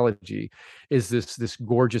technology, is this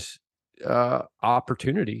gorgeous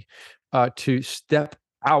opportunity to step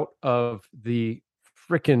out of the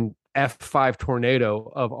freaking F5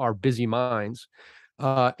 tornado of our busy minds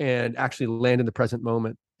and actually land in the present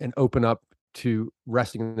moment and open up to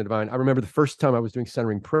resting in the divine. I remember the first time I was doing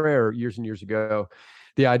centering prayer years and years ago,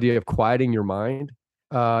 the idea of quieting your mind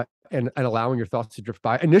and allowing your thoughts to drift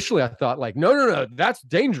by. Initially, I thought like, no, that's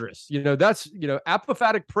dangerous. That's,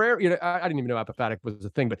 apophatic prayer. I didn't even know apophatic was a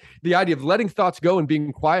thing, but the idea of letting thoughts go and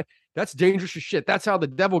being quiet, that's dangerous as shit. That's how the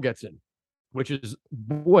devil gets in, which is,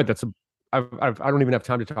 boy, I don't even have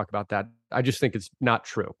time to talk about that. I just think it's not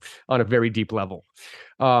true on a very deep level.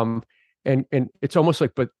 And it's almost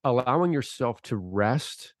like, but allowing yourself to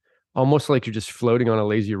rest, almost like you're just floating on a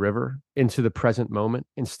lazy river into the present moment,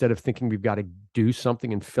 instead of thinking we've got to do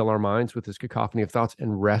something and fill our minds with this cacophony of thoughts,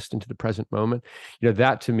 and rest into the present moment.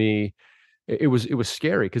 That to me, it was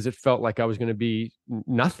scary, because it felt like I was going to be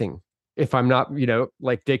nothing if I'm not,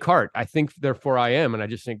 like Descartes, I think, therefore I am. And I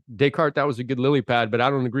just think, Descartes, that was a good lily pad, but I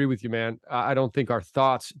don't agree with you, man. I don't think our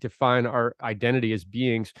thoughts define our identity as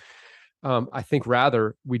beings. I think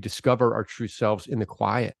rather we discover our true selves in the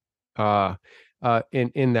quiet,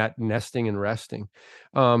 in that nesting and resting.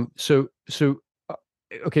 Okay,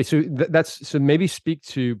 so so maybe speak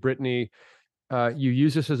to Brittany. You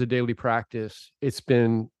use this as a daily practice. It's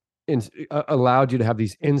been allowed you to have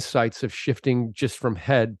these insights of shifting just from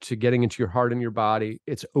head to getting into your heart and your body.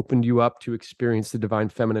 It's opened you up to experience the divine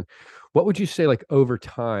feminine. What would you say, like, over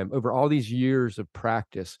time, over all these years of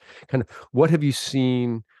practice, kind of what have you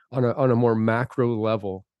seen on a more macro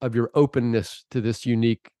level of your openness to this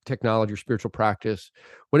unique technology or spiritual practice?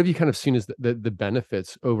 What have you kind of seen as the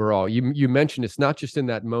benefits overall? You mentioned it's not just in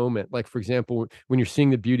that moment. Like, for example, when you're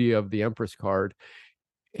seeing the beauty of the Empress card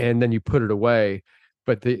and then you put it away,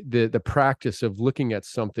 but the practice of looking at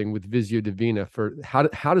something with Visio Divina, for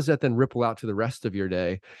how does that then ripple out to the rest of your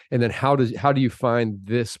day? And then how do you find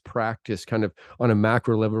this practice kind of on a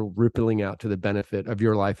macro level rippling out to the benefit of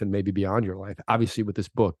your life and maybe beyond your life? Obviously, with this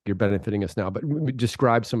book, you're benefiting us now, but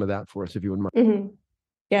describe some of that for us, if you wouldn't mind. Mm-hmm.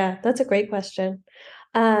 Yeah, that's a great question.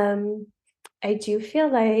 I do feel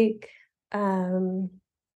like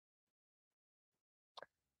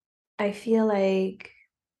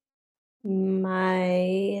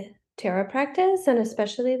my tarot practice, and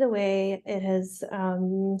especially the way it has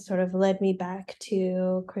sort of led me back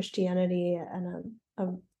to Christianity and a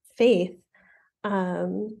faith,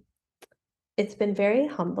 it's been very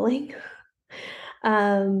humbling.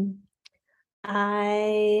 um,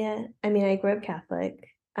 I grew up Catholic.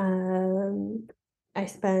 I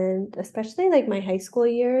spent, especially like my high school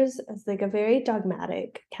years, as like a very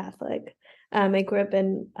dogmatic Catholic. I grew up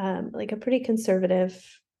in like a pretty conservative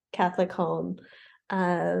Catholic home.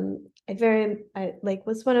 I like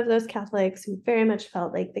was one of those Catholics who very much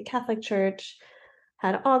felt like the Catholic Church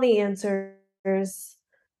had all the answers.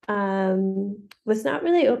 Was not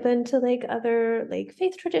really open to like other like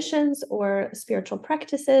faith traditions or spiritual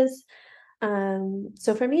practices.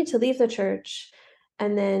 So for me to leave the church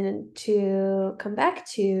and then to come back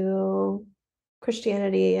to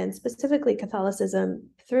Christianity, and specifically Catholicism,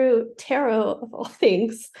 through tarot of all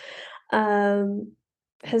things,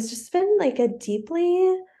 has just been like a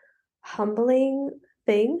deeply humbling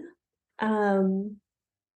thing, and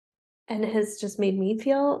has just made me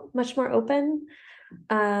feel much more open.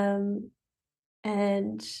 And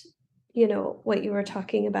what you were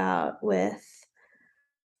talking about with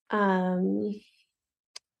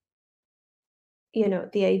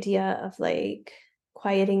the idea of like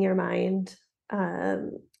quieting your mind,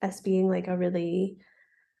 as being like a really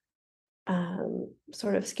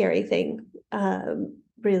sort of scary thing,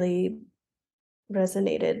 really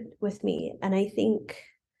resonated with me. And I think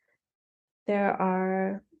there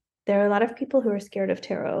are a lot of people who are scared of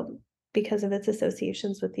tarot because of its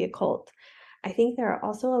associations with the occult. I think there are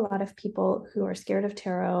also a lot of people who are scared of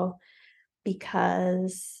tarot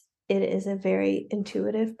because it is a very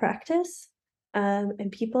intuitive practice,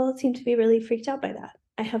 and people seem to be really freaked out by that.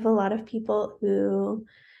 I have a lot of people who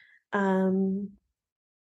are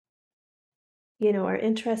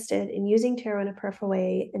interested in using tarot in a prayerful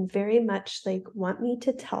way and very much like want me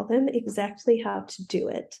to tell them exactly how to do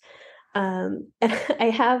it. And I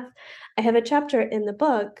have a chapter in the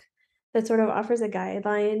book that sort of offers a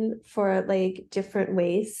guideline for like different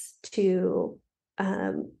ways to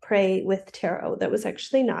pray with tarot that was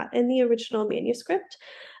actually not in the original manuscript.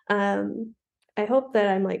 I hope that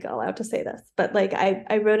I'm like allowed to say this, but like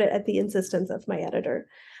I wrote it at the insistence of my editor.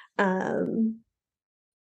 Um,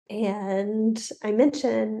 and I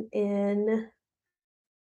mention in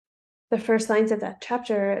the first lines of that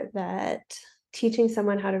chapter that teaching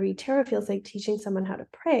someone how to read tarot feels like teaching someone how to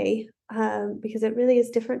pray, because it really is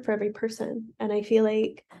different for every person. And I feel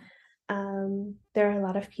like there are a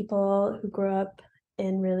lot of people who grew up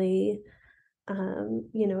in really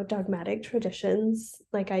dogmatic traditions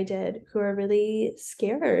like I did, who are really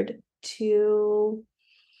scared to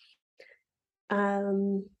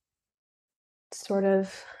sort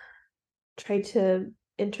of try to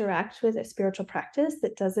interact with a spiritual practice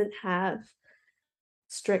that doesn't have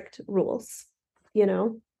strict rules, you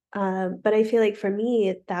know? But I feel like for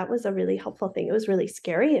me, that was a really helpful thing. It was really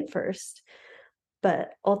scary at first,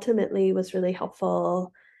 but ultimately was really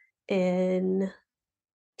helpful in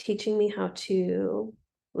teaching me how to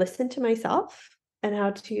listen to myself and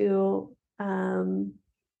how to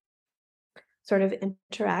sort of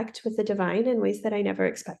interact with the divine in ways that I never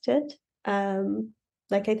expected.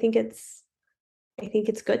 Like I think it's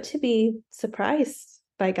good to be surprised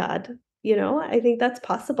by God, you know? I think that's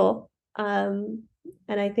possible. And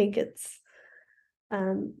I think it's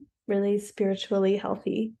really spiritually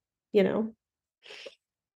healthy, you know?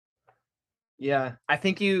 Yeah, I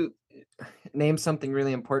think you named something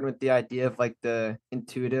really important with the idea of like the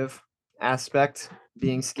intuitive aspect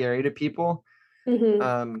being scary to people.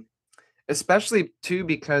 Mhm. Especially too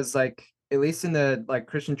because like at least in the like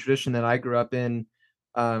Christian tradition that I grew up in,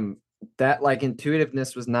 that like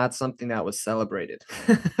intuitiveness was not something that was celebrated,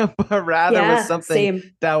 but rather was Yeah, something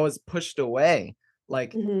same. that was pushed away.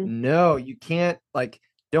 Like, Mhm. no, you can't like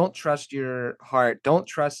don't trust your heart, don't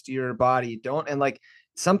trust your body, don't and like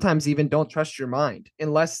sometimes even don't trust your mind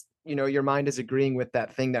unless your mind is agreeing with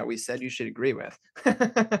that thing that we said you should agree with.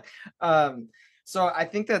 um so I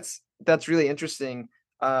think that's really interesting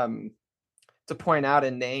um to point out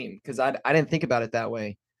and name because I didn't think about it that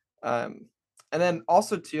way. Um, and then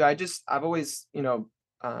also too, I've always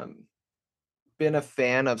um, been a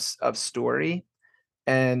fan of story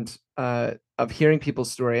and of hearing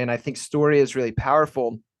people's story, and I think story is really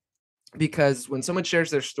powerful because when someone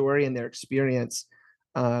shares their story and their experience,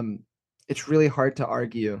 um, it's really hard to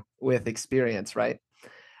argue with experience, right?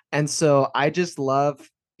 And so I just love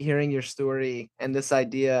hearing your story and this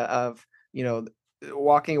idea of, you know,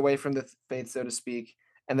 walking away from the faith, so to speak,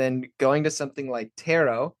 and then going to something like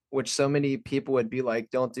tarot, which so many people would be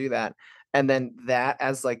like, don't do that. And then that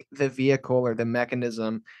as like the vehicle or the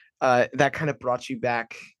mechanism that kind of brought you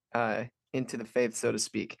back into the faith, so to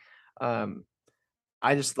speak. Um,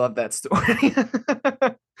 I just love that story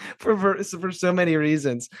for so many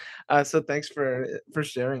reasons. So thanks for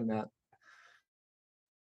sharing that.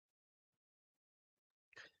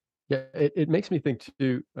 Yeah, it makes me think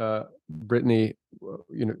too, Brittany,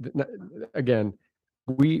 again,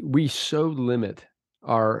 we so limit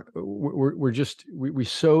we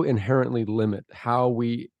so inherently limit how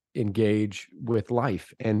we engage with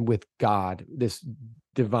life and with God, this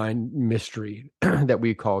divine mystery that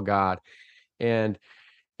we call God. And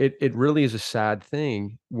it really is a sad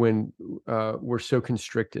thing when we're so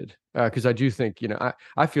constricted. Because I do think,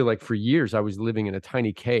 I feel like for years I was living in a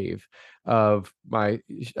tiny cave of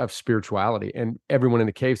spirituality, and everyone in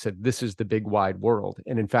the cave said, "This is the big wide world."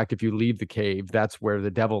 And in fact, if you leave the cave, that's where the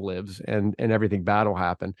devil lives, and everything bad will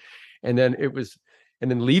happen. And then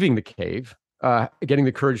leaving the cave. Getting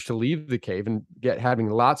the courage to leave the cave and having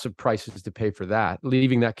lots of prices to pay for that,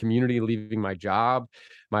 leaving that community, leaving my job,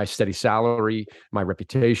 my steady salary, my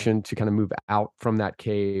reputation, to kind of move out from that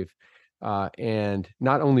cave. And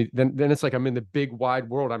not only then it's like I'm in the big wide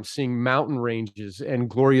world. I'm seeing mountain ranges and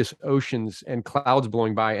glorious oceans and clouds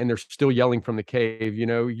blowing by, and they're still yelling from the cave,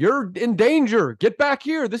 "You're in danger. Get back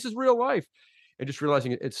here. This is real life." And just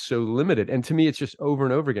realizing it's so limited. And to me, it's just over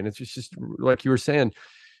and over again. It's just like you were saying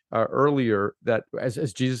earlier, that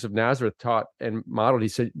as Jesus of Nazareth taught and modeled, he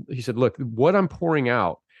said, "Look, what I'm pouring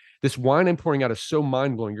out, this wine I'm pouring out is so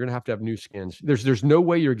mind-blowing, you're going to have new skins. There's no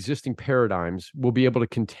way your existing paradigms will be able to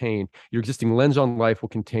contain, your existing lens on life will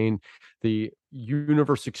contain the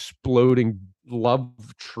universe exploding love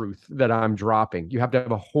truth that I'm dropping. You have to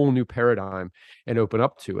have a whole new paradigm and open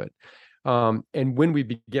up to it." And when we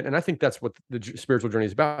begin, and I think that's what the spiritual journey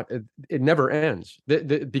is about, it never ends.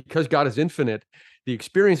 Because God is infinite, the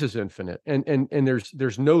experience is infinite, and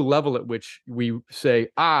there's no level at which we say,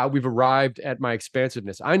 we've arrived at my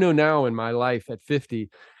expansiveness. I know now in my life at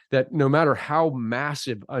 50 that no matter how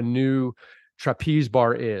massive a new trapeze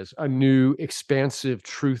bar is, a new expansive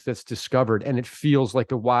truth that's discovered, and it feels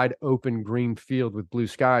like a wide open green field with blue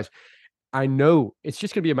skies, I know it's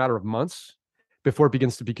just going to be a matter of months before it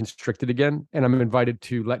begins to be constricted again. And I'm invited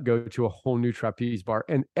to let go to a whole new trapeze bar.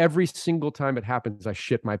 And every single time it happens, I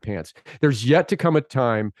shit my pants. There's yet to come a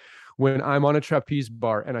time when I'm on a trapeze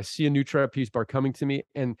bar and I see a new trapeze bar coming to me,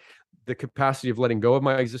 and the capacity of letting go of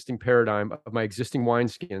my existing paradigm, of my existing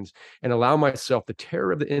wineskins, and allow myself the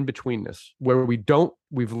terror of the in-betweenness, where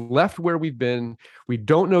we've left where we've been. We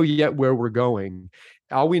don't know yet where we're going.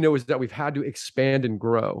 All we know is that we've had to expand and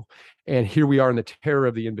grow. And here we are in the terror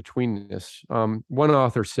of the in-betweenness. One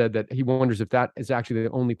author said that he wonders if that is actually the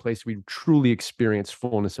only place we truly experience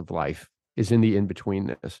fullness of life, is in the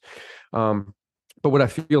in-betweenness. But what I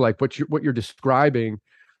feel like what you're describing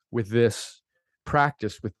with this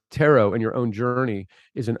practice with tarot and your own journey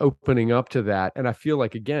is an opening up to that. And I feel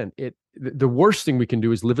like, again, the worst thing we can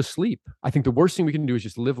do is live asleep. I think the worst thing we can do is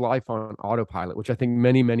just live life on autopilot, which I think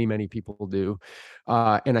many, many, many people do.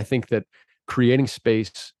 And I think that creating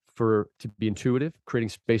space to be intuitive, creating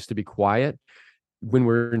space to be quiet. When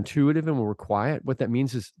we're intuitive and when we're quiet, what that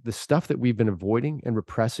means is the stuff that we've been avoiding and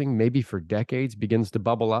repressing maybe for decades begins to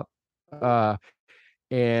bubble up,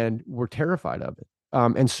 and we're terrified of it.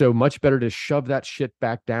 And so much better to shove that shit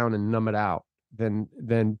back down and numb it out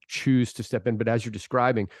than choose to step in. But as you're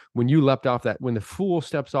describing, when you leapt off when the fool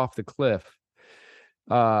steps off the cliff,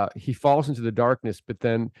 he falls into the darkness, but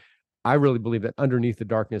then I really believe that underneath the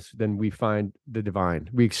darkness, then we find the divine.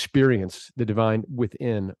 We experience the divine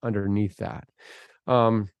within, underneath that.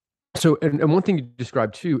 So, and one thing you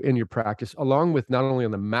described too in your practice, along with not only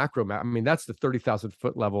on the macro map, I mean, that's the 30,000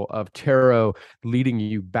 foot level of tarot leading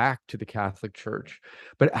you back to the Catholic Church.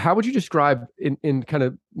 But how would you describe in kind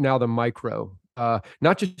of now the micro,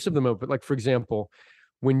 not just of the moment, but like, for example,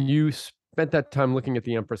 when you spent that time looking at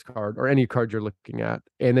the Empress card or any card you're looking at,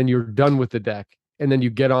 and then you're done with the deck, and then you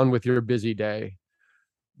get on with your busy day,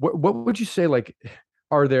 what would you say, like,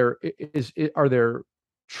 are there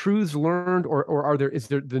truths learned, or is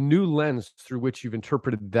there the new lens through which you've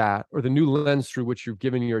interpreted that, or the new lens through which you've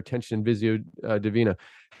given your attention in Visio Divina?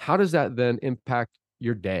 How does that then impact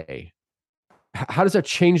your day? How does that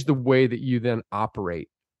change the way that you then operate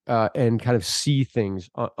and kind of see things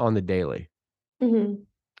on the daily? Mm-hmm.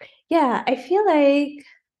 Yeah, I feel like,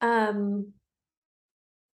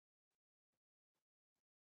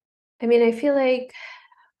 I feel like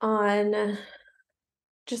on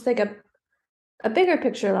just like a bigger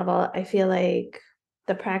picture level, I feel like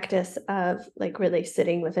the practice of like really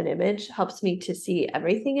sitting with an image helps me to see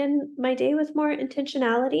everything in my day with more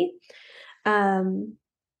intentionality.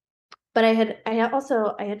 But I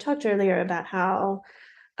had talked earlier about how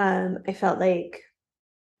I felt like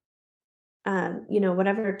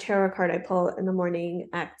whatever tarot card I pull in the morning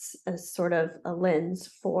acts as sort of a lens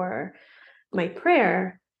for my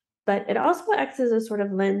prayer, but it also acts as a sort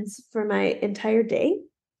of lens for my entire day.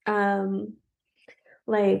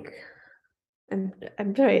 Like I'm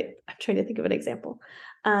trying to think of an example.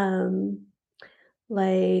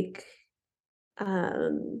 Like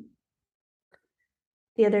the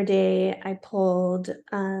other day I pulled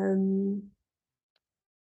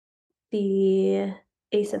the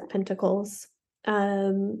Ace of Pentacles,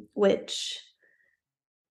 which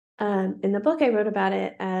in the book I wrote about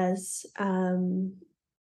it as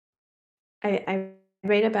I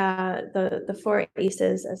write about the four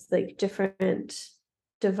aces as like different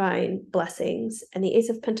divine blessings, and the Ace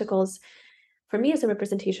of Pentacles for me is a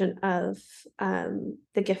representation of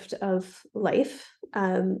the gift of life,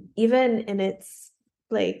 even in its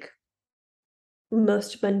like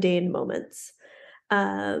most mundane moments.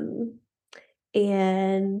 And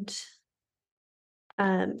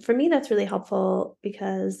for me, that's really helpful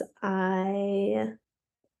because again,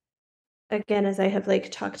 as I have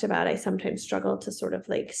like talked about, I sometimes struggle to sort of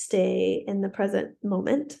like stay in the present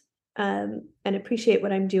moment and appreciate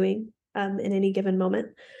what I'm doing in any given moment.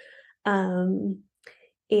 And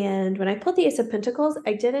when I pulled the Ace of Pentacles,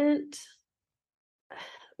 I didn't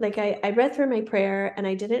like, I read through my prayer and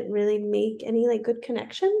I didn't really make any like good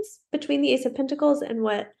connections between the Ace of Pentacles and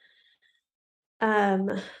what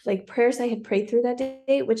like prayers I had prayed through that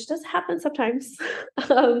day, which does happen sometimes.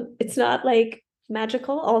 It's not like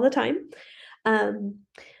magical all the time.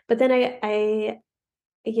 But then I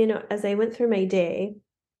as I went through my day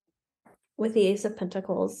with the Ace of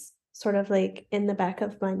Pentacles sort of like in the back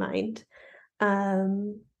of my mind,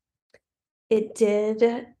 it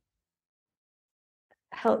did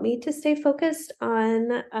help me to stay focused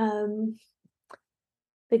on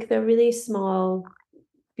like the really small,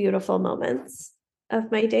 beautiful moments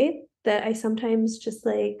of my day that I sometimes just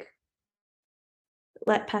like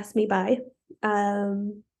let pass me by.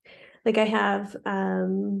 Like I have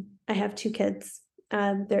two kids.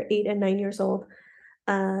 They're 8 and 9 years old.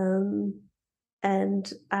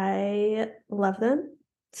 And I love them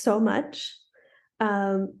so much.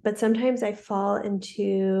 But sometimes I fall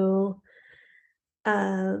into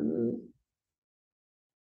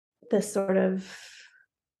this sort of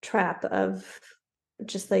trap of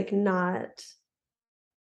just like not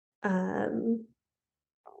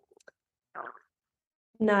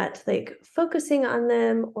like focusing on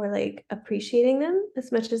them or like appreciating them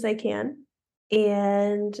as much as I can.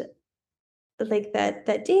 And like that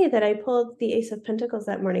day that I pulled the Ace of Pentacles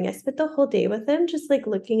that morning, I spent the whole day with them, just like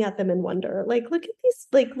looking at them in wonder. Like, look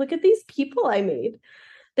at these people I made.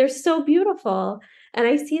 They're so beautiful. And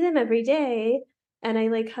I see them every day, and I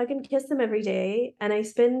like hug and kiss them every day, and I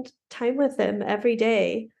spend time with them every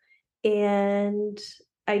day. And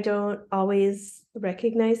I don't always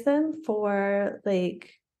recognize them for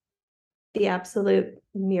like the absolute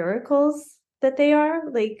miracles that they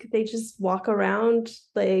are. Like they just walk around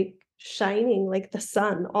like shining like the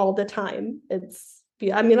sun all the time.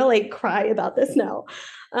 I'm gonna like cry about this now.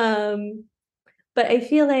 But I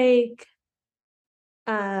feel like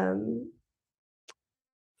for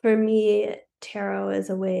me, tarot is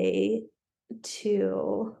a way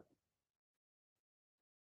to,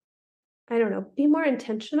 I don't know, be more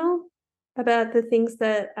intentional about the things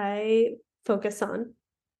that I focus on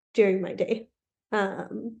during my day.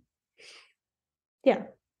 Yeah.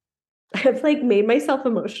 I've like made myself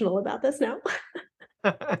emotional about this now.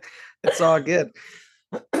 It's all good.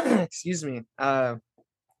 Excuse me.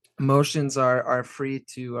 Emotions are free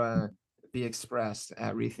to be expressed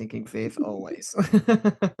at Rethinking Faith always.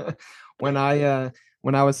 When I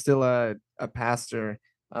was still a pastor,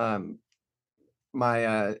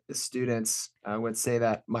 my students would say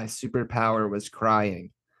that my superpower was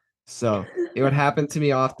crying. So it would happen to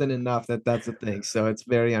me often enough that that's a thing. So it's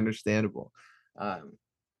very understandable.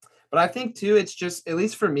 But I think too, it's just, at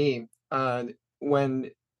least for me,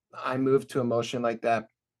 when I move to emotion like that,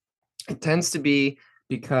 it tends to be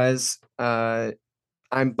because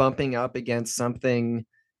I'm bumping up against something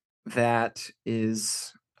that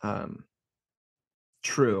is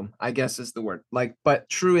true, I guess is the word. Like, but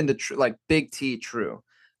true in the like big T true.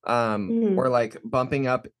 Or like bumping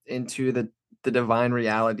up into the divine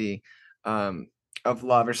reality of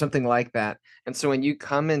love or something like that. And so when you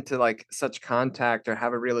come into like such contact or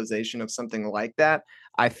have a realization of something like that,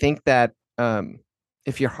 I think that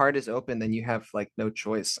if your heart is open, then you have like no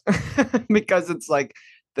choice because it's like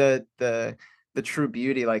the true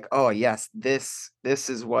beauty, like, oh yes, this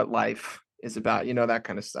is what life is about, that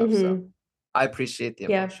kind of stuff. So I appreciate the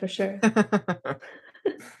Yeah, emotion. for sure.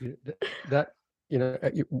 That,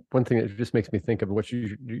 one thing that just makes me think of what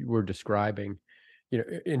you were describing,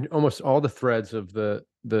 in almost all the threads of the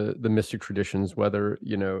mystic traditions, whether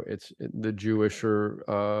it's the Jewish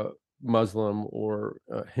or Muslim or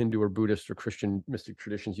Hindu or Buddhist or Christian mystic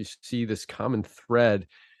traditions, you see this common thread.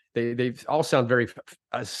 They all sound very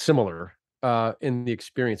similar in the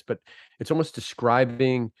experience, but it's almost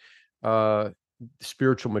describing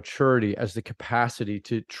spiritual maturity as the capacity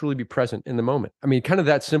to truly be present in the moment. I mean, kind of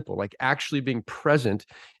that simple, like actually being present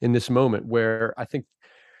in this moment, where I think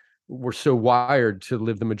we're so wired to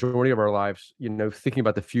live the majority of our lives, thinking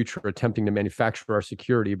about the future, attempting to manufacture our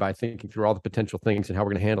security by thinking through all the potential things and how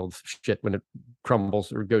we're going to handle shit when it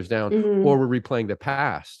crumbles or goes down, or we're replaying the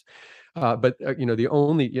past. But the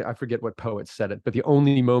only, I forget what poet said it, but the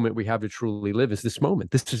only moment we have to truly live is this moment.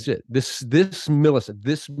 This is it. This millisecond,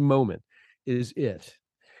 this moment is it.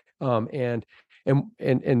 And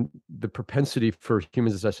the propensity for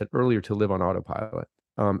humans, as I said earlier, to live on autopilot.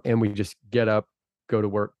 And we just get up, go to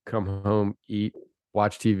work, come home, eat,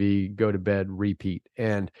 watch TV, go to bed, repeat.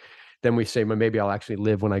 And then we say, well, maybe I'll actually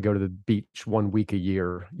live when I go to the beach 1 week a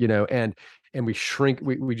year, and we shrink,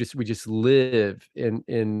 we just live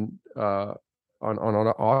on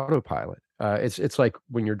autopilot. It's like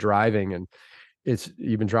when you're driving and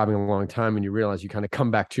you've been driving a long time and you realize you kind of come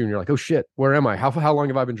back to and you're like, oh shit, where am I? How long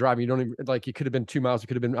have I been driving? You don't even, like, it could have been 2 miles, it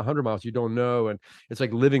could have been 100 miles, you don't know. And it's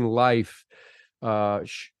like living life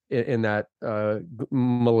in that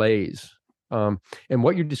malaise. And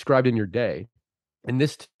what you described in your day, and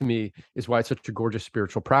this to me is why it's such a gorgeous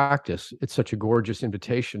spiritual practice, it's such a gorgeous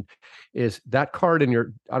invitation, is that card in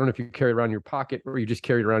your, I don't know if you carry it around in your pocket or you just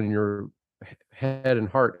carry it around in your head and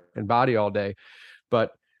heart and body all day,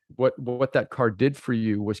 but what that card did for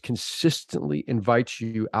you was consistently invite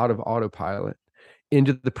you out of autopilot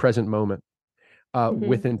into the present moment,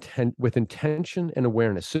 with intention and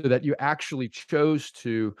awareness, so that you actually chose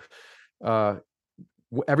to,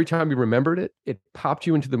 every time you remembered it, it popped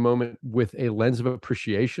you into the moment with a lens of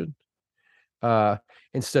appreciation, uh,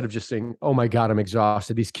 instead of just saying, "Oh my God, I'm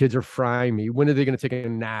exhausted. These kids are frying me. When are they going to take a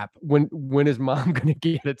nap? When is mom going to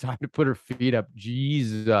get a time to put her feet up?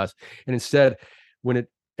 Jesus!" And instead, when it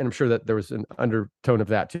and I'm sure that there was an undertone of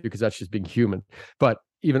that too, because that's just being human. But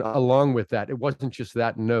even along with that, it wasn't just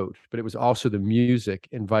that note, but it was also the music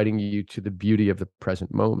inviting you to the beauty of the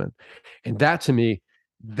present moment. And that to me,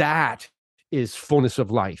 that is fullness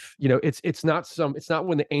of life. It's not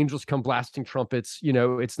when the angels come blasting trumpets,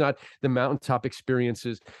 it's not the mountaintop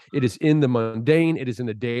experiences. It is in the mundane, it is in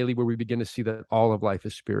the daily, where we begin to see that all of life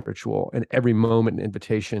is spiritual, and every moment an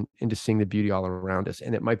invitation into seeing the beauty all around us.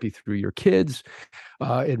 And it might be through your kids,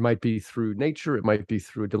 it might be through nature, it might be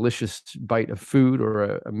through a delicious bite of food, or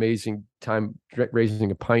an amazing time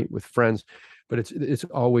raising a pint with friends, but it's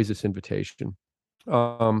always this invitation.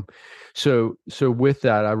 So with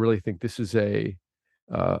that, I really think this is a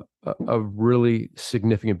really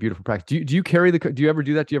significant, beautiful practice. Do you carry do you ever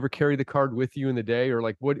do that? Do you ever carry the card with you in the day, or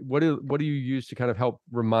like what do you use to kind of help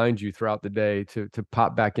remind you throughout the day to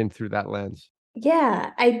pop back in through that lens?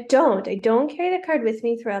 Yeah, I don't carry the card with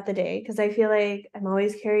me throughout the day because I feel like I'm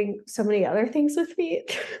always carrying so many other things with me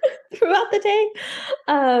throughout the day.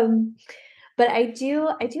 Um, but I do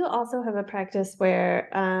also have a practice where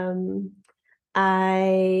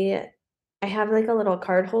I I have like a little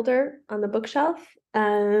card holder on the bookshelf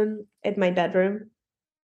in my bedroom,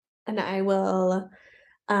 and I will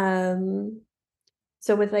um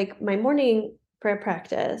so with like my morning prayer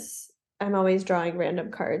practice, I'm always drawing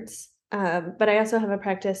random cards. But I also have a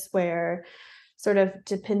practice where, sort of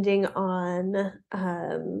depending on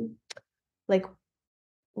like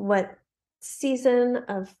what season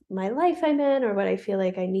of my life I'm in, or what I feel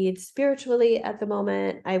like I need spiritually at the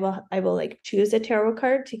moment, I will like choose a tarot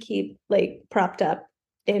card to keep like propped up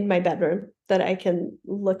in my bedroom that I can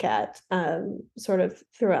look at sort of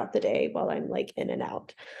throughout the day while I'm like in and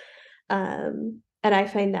out. And I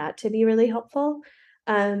find that to be really helpful,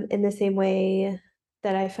 in the same way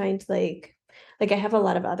that I find like I have a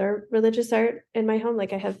lot of other religious art in my home.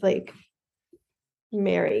 Like I have like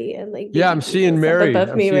Mary and like Yeah, baby I'm seeing Jesus up Mary. above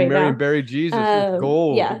I'm me seeing right Mary now. and Barry Jesus with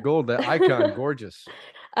Yeah. gold, that icon, gorgeous.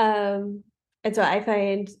 And so I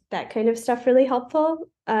find that kind of stuff really helpful,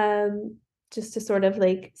 just to sort of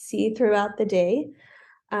like see throughout the day,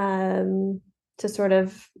 um, to sort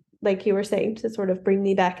of, like you were saying, to sort of bring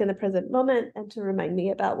me back in the present moment and to remind me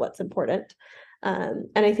about what's important. And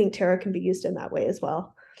I think tarot can be used in that way as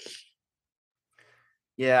well.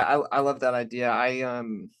 Yeah, I love that idea. I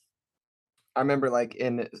remember like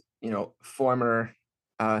in former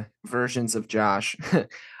versions of Josh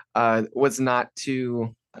was not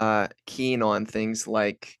too keen on things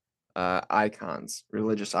like icons,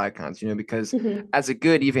 religious icons, because Mhm. as a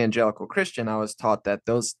good evangelical Christian, I was taught that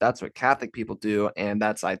that's what Catholic people do, and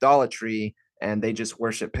that's idolatry, and they just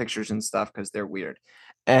worship pictures and stuff because they're weird.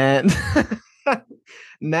 And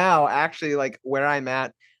now actually like where I'm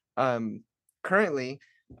at currently,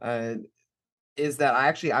 uh is that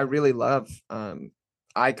I really love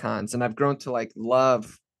icons, and I've grown to like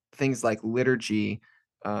love things like liturgy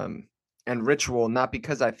and ritual, not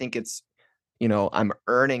because I think it's I'm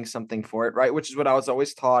earning something for it, right? Which is what I was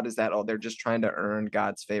always taught, is that, oh, they're just trying to earn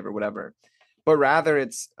God's favor, whatever. But rather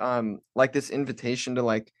it's like this invitation to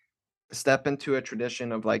like step into a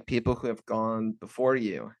tradition of like people who have gone before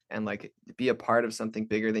you and like be a part of something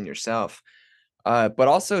bigger than yourself. But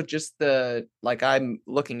also just I'm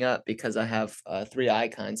looking up because I have three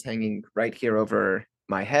icons hanging right here over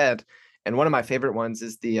my head. And one of my favorite ones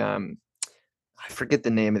is I forget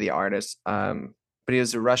the name of the artist, but he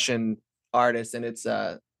was a Russian artist, and it's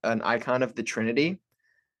an icon of the Trinity.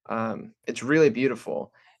 It's really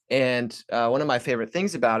beautiful. And one of my favorite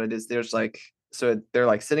things about it is so they're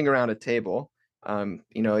like sitting around a table.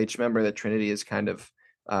 Each member of the Trinity is kind of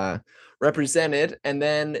uh, represented. And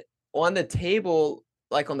then on the table,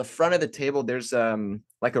 like on the front of the table, there's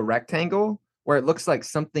like a rectangle where it looks like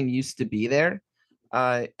something used to be there.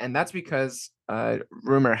 And that's because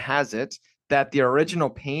rumor has it that the original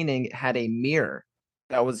painting had a mirror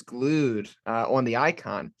that was glued on the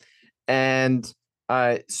icon. And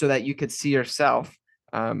so that you could see yourself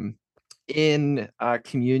um, in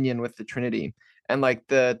communion with the Trinity. And like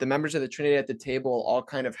the members of the Trinity at the table all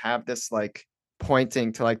kind of have this like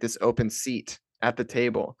pointing to like this open seat at the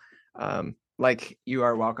table. Like, you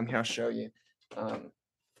are welcome here, I'll show you.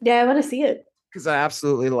 Yeah, I want to see it. Because I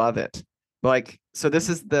absolutely love it. Like, so this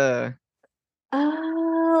is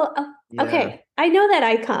Oh, yeah, okay. I know that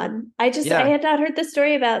icon. I yeah, had not heard the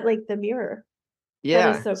story about like the mirror. That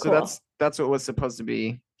is yeah. so So cool. that's what was supposed to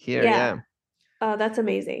be here. Yeah. Yeah. Oh, that's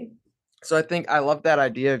amazing. So I think I love that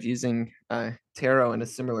idea of using tarot in a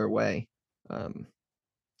similar way. Um,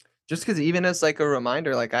 just because even as like a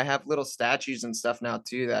reminder, like I have little statues and stuff now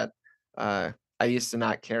too that I used to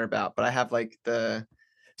not care about, but I have like the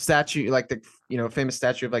statue, like the famous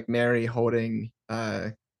statue of like Mary holding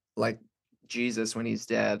like Jesus when he's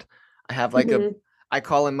dead. I have like Mhm. I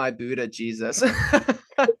call him my Buddha Jesus.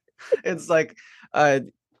 It's like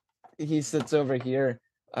he sits over here.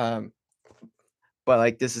 Um, but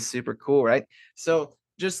like this is super cool, right? So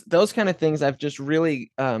just those kind of things I've just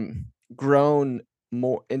really grown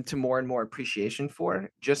more into more and more appreciation for,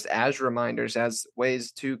 just as reminders, as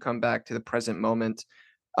ways to come back to the present moment.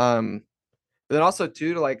 But then also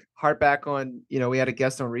too, to like harp back on, we had a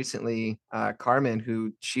guest on recently, Carmen,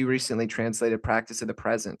 who she recently translated Practice of the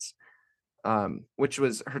Presence, which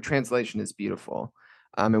was, her translation is beautiful.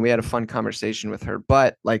 And we had a fun conversation with her.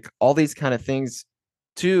 But like all these kind of things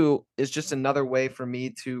too is just another way for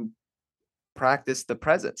me to practice the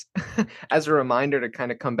presence as a reminder to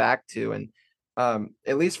kind of come back to. And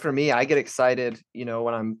at least for me, I get excited,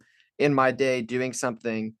 when I'm in my day doing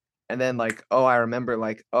something, and then like, oh, I remember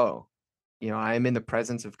like, oh, I am in the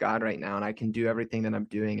presence of God right now, and I can do everything that I'm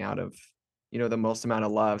doing out of, the most amount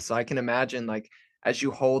of love. So I can imagine like as you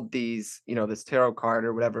hold these, this tarot card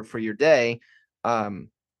or whatever for your day, I'm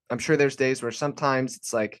sure there's days where sometimes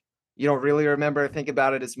it's like you don't really remember or think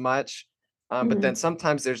about it as much. But then Mhm.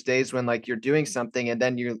 sometimes there's days when like you're doing something and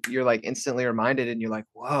then you're like instantly reminded and you're like,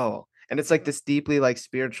 whoa. And it's like this deeply like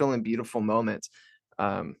spiritual and beautiful moment.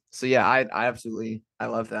 So yeah, I absolutely, I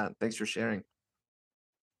love that. Thanks for sharing.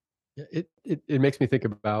 Yeah, it makes me think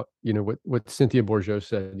about, what Cynthia Bourgeault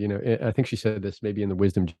said. I think she said this maybe in The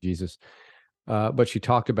Wisdom of Jesus, but she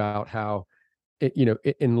talked about how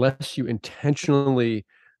unless you intentionally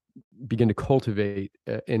begin to cultivate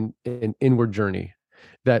an inward journey,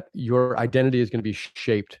 that your identity is going to be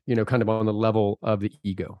shaped, kind of on the level of the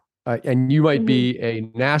ego. And you might Mhm. be a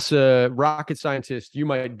NASA rocket scientist, you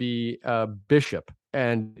might be a bishop,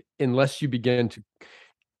 and unless you begin to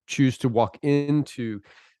choose to walk into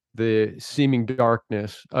the seeming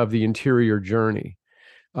darkness of the interior journey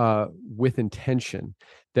with intention,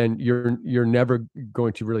 then you're never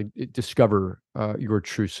going to really discover your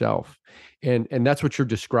true self. And that's what you're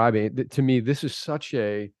describing. To me, this is such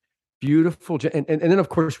a beautiful, and then of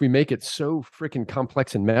course we make it so freaking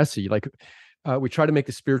complex and messy. Like we try to make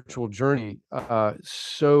the spiritual journey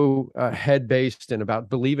so head based and about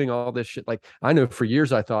believing all this shit. Like I know for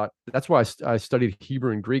years I thought that's why I studied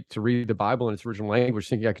Hebrew and Greek to read the Bible in its original language,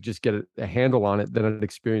 thinking I could just get a handle on it, then I'd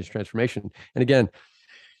experience transformation. And again,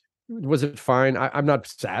 was it fine? I'm not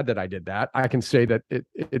sad that I did that. I can say that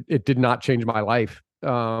it did not change my life.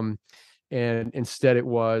 And instead it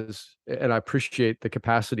was, and I appreciate the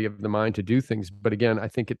capacity of the mind to do things. But again, I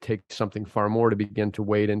think it takes something far more to begin to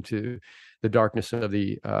wade into the darkness of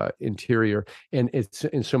the interior. And it's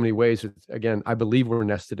in so many ways, again, I believe we're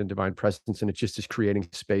nested in divine presence, and it just is creating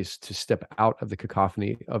space to step out of the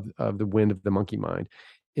cacophony of the wind of the monkey mind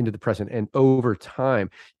into the present. And over time,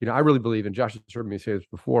 I really believe, and Josh has heard me say this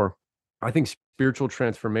before, I think spiritual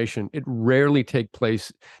transformation, it rarely takes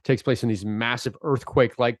place in these massive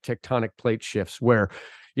earthquake-like tectonic plate shifts where,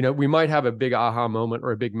 we might have a big aha moment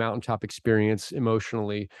or a big mountaintop experience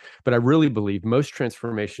emotionally, but I really believe most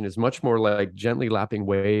transformation is much more like gently lapping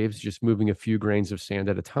waves, just moving a few grains of sand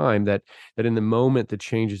at a time, that in the moment the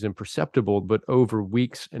change is imperceptible, but over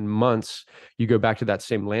weeks and months, you go back to that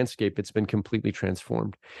same landscape, it's been completely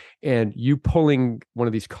transformed. And you pulling one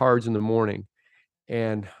of these cards in the morning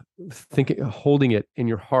and holding it in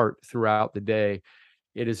your heart throughout the day,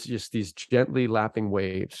 it is just these gently lapping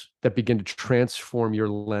waves that begin to transform your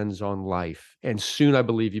lens on life. And soon, I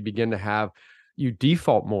believe, you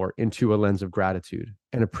default more into a lens of gratitude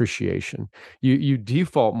and appreciation. You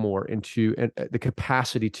default more into the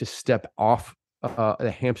capacity to step off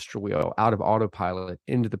the hamster wheel, out of autopilot,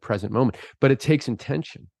 into the present moment. But it takes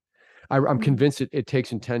intention. I'm convinced it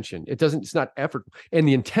takes intention. It's not effort. And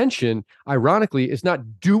the intention, ironically, is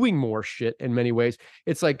not doing more shit in many ways.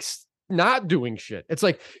 It's like not doing shit. It's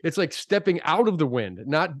like stepping out of the wind,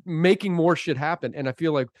 not making more shit happen. And I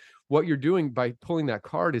feel like what you're doing by pulling that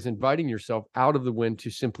card is inviting yourself out of the wind to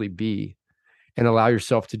simply be, and allow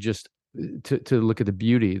yourself to just to look at the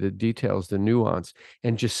beauty, the details, the nuance,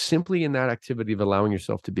 and just simply in that activity of allowing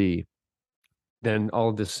yourself to be, then all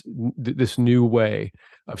of this new way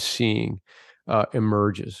of seeing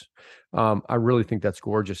emerges. I really think that's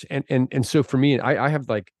gorgeous. And so for me,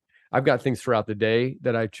 I've got things throughout the day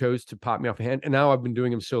that I chose to pop me off the hand, and now I've been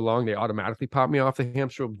doing them so long they automatically pop me off the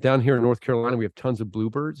hamster. Down here in North Carolina, we have tons of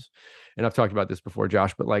bluebirds, and I've talked about this before,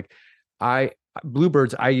 Josh. But like, I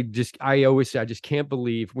bluebirds, I always say, I just can't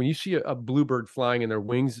believe when you see a bluebird flying and their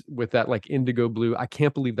wings with that like indigo blue, I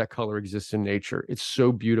can't believe that color exists in nature. It's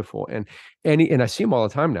so beautiful. And I see them all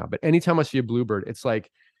the time now, but anytime I see a bluebird, it's like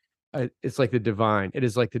the divine. It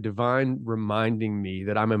is like the divine reminding me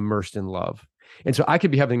that I'm immersed in love. And so I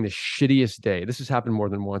could be having the shittiest day. This has happened more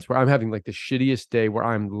than once where I'm having like the shittiest day where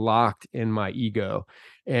I'm locked in my ego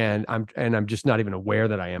and I'm just not even aware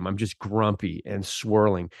that I am. I'm just grumpy and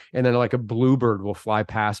swirling. And then like a bluebird will fly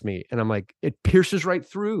past me and I'm like, it pierces right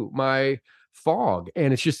through my fog.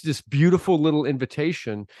 And it's just this beautiful little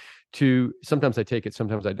invitation to, sometimes I take it,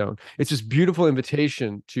 sometimes I don't. It's this beautiful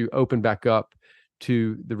invitation to open back up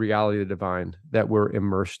to the reality of the divine that we're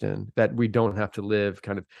immersed in, that we don't have to live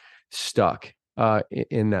kind of stuck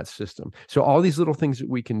in that system. So all these little things that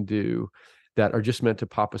we can do that are just meant to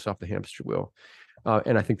pop us off the hamster wheel.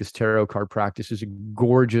 And I think this tarot card practice is a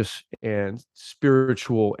gorgeous and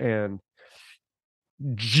spiritual and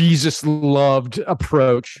Jesus loved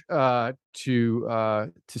approach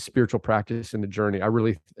to spiritual practice and the journey. I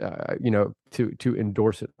really, to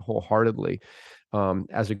endorse it wholeheartedly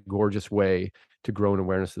as a gorgeous way to grow in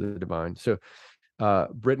awareness of the divine. So,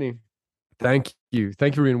 Brittany, thank you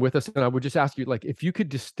for being with us. And I would just ask you, like, if you could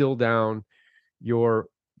distill down your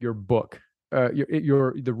book,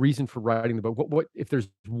 the reason for writing the book. What if there's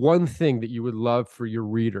one thing that you would love for your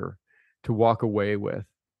reader to walk away with,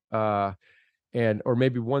 or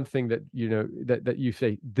maybe one thing that that you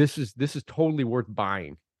say this is totally worth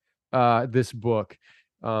buying, this book.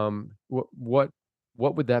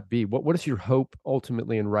 What would that be? What is your hope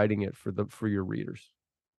ultimately in writing it for your readers?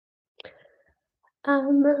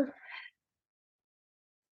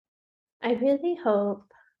 I really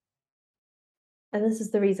hope, and this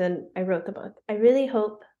is the reason I wrote the book, I really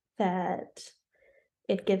hope that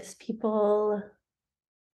it gives people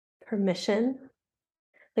permission.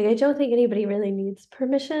 Like, I don't think anybody really needs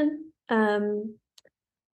permission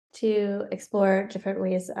to explore different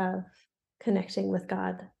ways of connecting with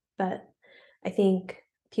God. But I think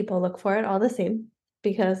people look for it all the same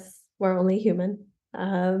because we're only human.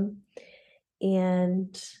 And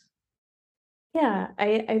yeah,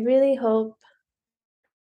 I really hope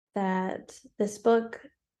that this book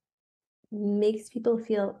makes people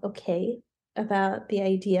feel okay about the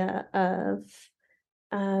idea of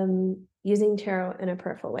using tarot in a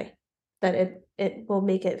prayerful way, that it will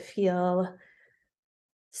make it feel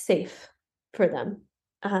safe for them.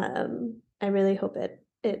 I really hope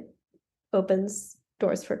it opens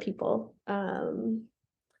doors for people, and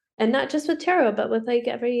not just with tarot, but with like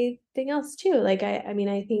everything else too. Like I mean,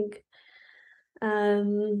 I think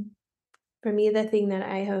for me, the thing that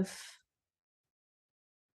I have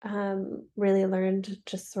really learned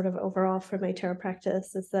just sort of overall from my tarot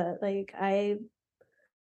practice is that, like, I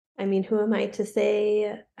mean, who am I to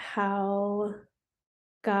say how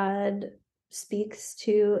God speaks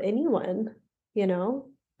to anyone, you know?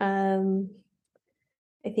 I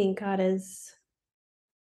think God is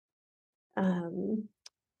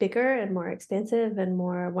bigger and more expansive and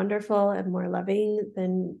more wonderful and more loving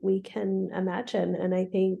than we can imagine. And I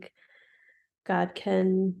think God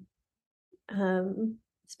can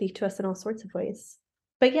speak to us in all sorts of ways.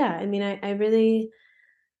 But yeah, I mean, I really,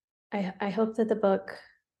 I hope that the book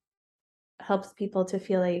helps people to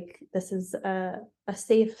feel like this is a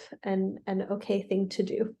safe and an okay thing to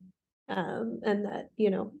do. And that,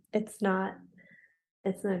 it's not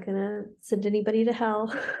gonna send anybody to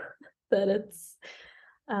hell, that it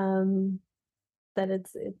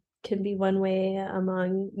can be one way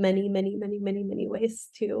among many, many, many, many, many ways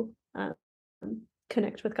to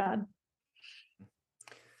connect with God.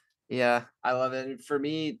 Yeah, I love it. And for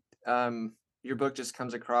me, your book just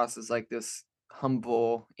comes across as like this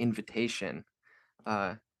humble invitation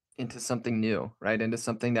into something new, right? Into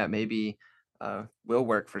something that maybe will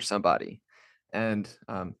work for somebody. And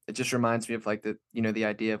it just reminds me of like the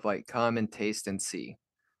idea of like come and taste and see,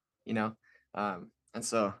 you know? And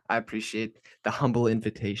so I appreciate the humble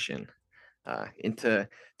invitation into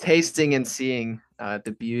tasting and seeing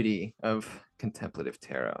the beauty of contemplative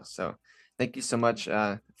tarot. So thank you so much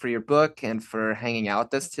for your book and for hanging out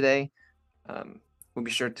with us today. We'll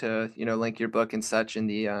be sure to, link your book and such in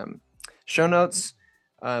the show notes.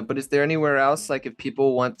 But is there anywhere else, like if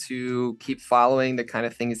people want to keep following the kind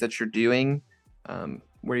of things that you're doing,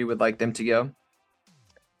 where you would like them to go?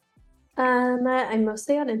 I'm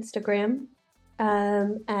mostly on Instagram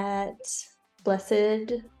at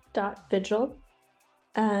blessed.vigil.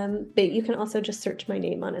 But you can also just search my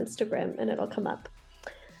name on Instagram and it'll come up.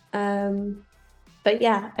 But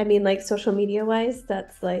yeah, I mean, like social media wise,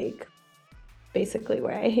 that's like basically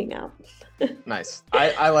where I hang out. Nice.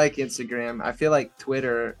 I like Instagram. I feel like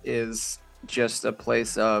Twitter is just a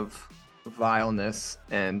place of vileness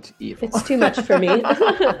and evil. It's too much for me.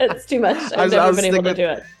 It's too much. I've never been able to do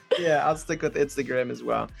it. Yeah, I'll stick with Instagram as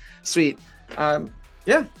well. Sweet.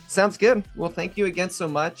 Yeah, sounds good. Well, thank you again so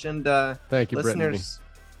much, and Thank you, listeners.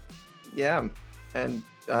 Yeah, and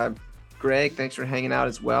Greg, thanks for hanging out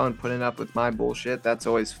as well and putting up with my bullshit. That's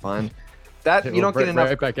always fun. That Yeah, you don't well, get enough.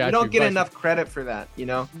 right back at You don't you. get Vice- enough credit for that. You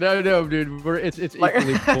know. No, dude. It's Like-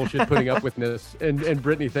 equally bullshit putting up with this. And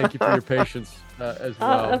Brittany, thank you for your patience as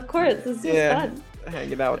well. Of course, this was fun.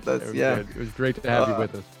 Hanging out with It us. was Yeah. good. It was great to have you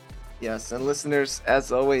with us. Yes, and listeners,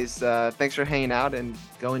 as always, thanks for hanging out and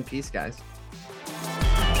go in peace, guys.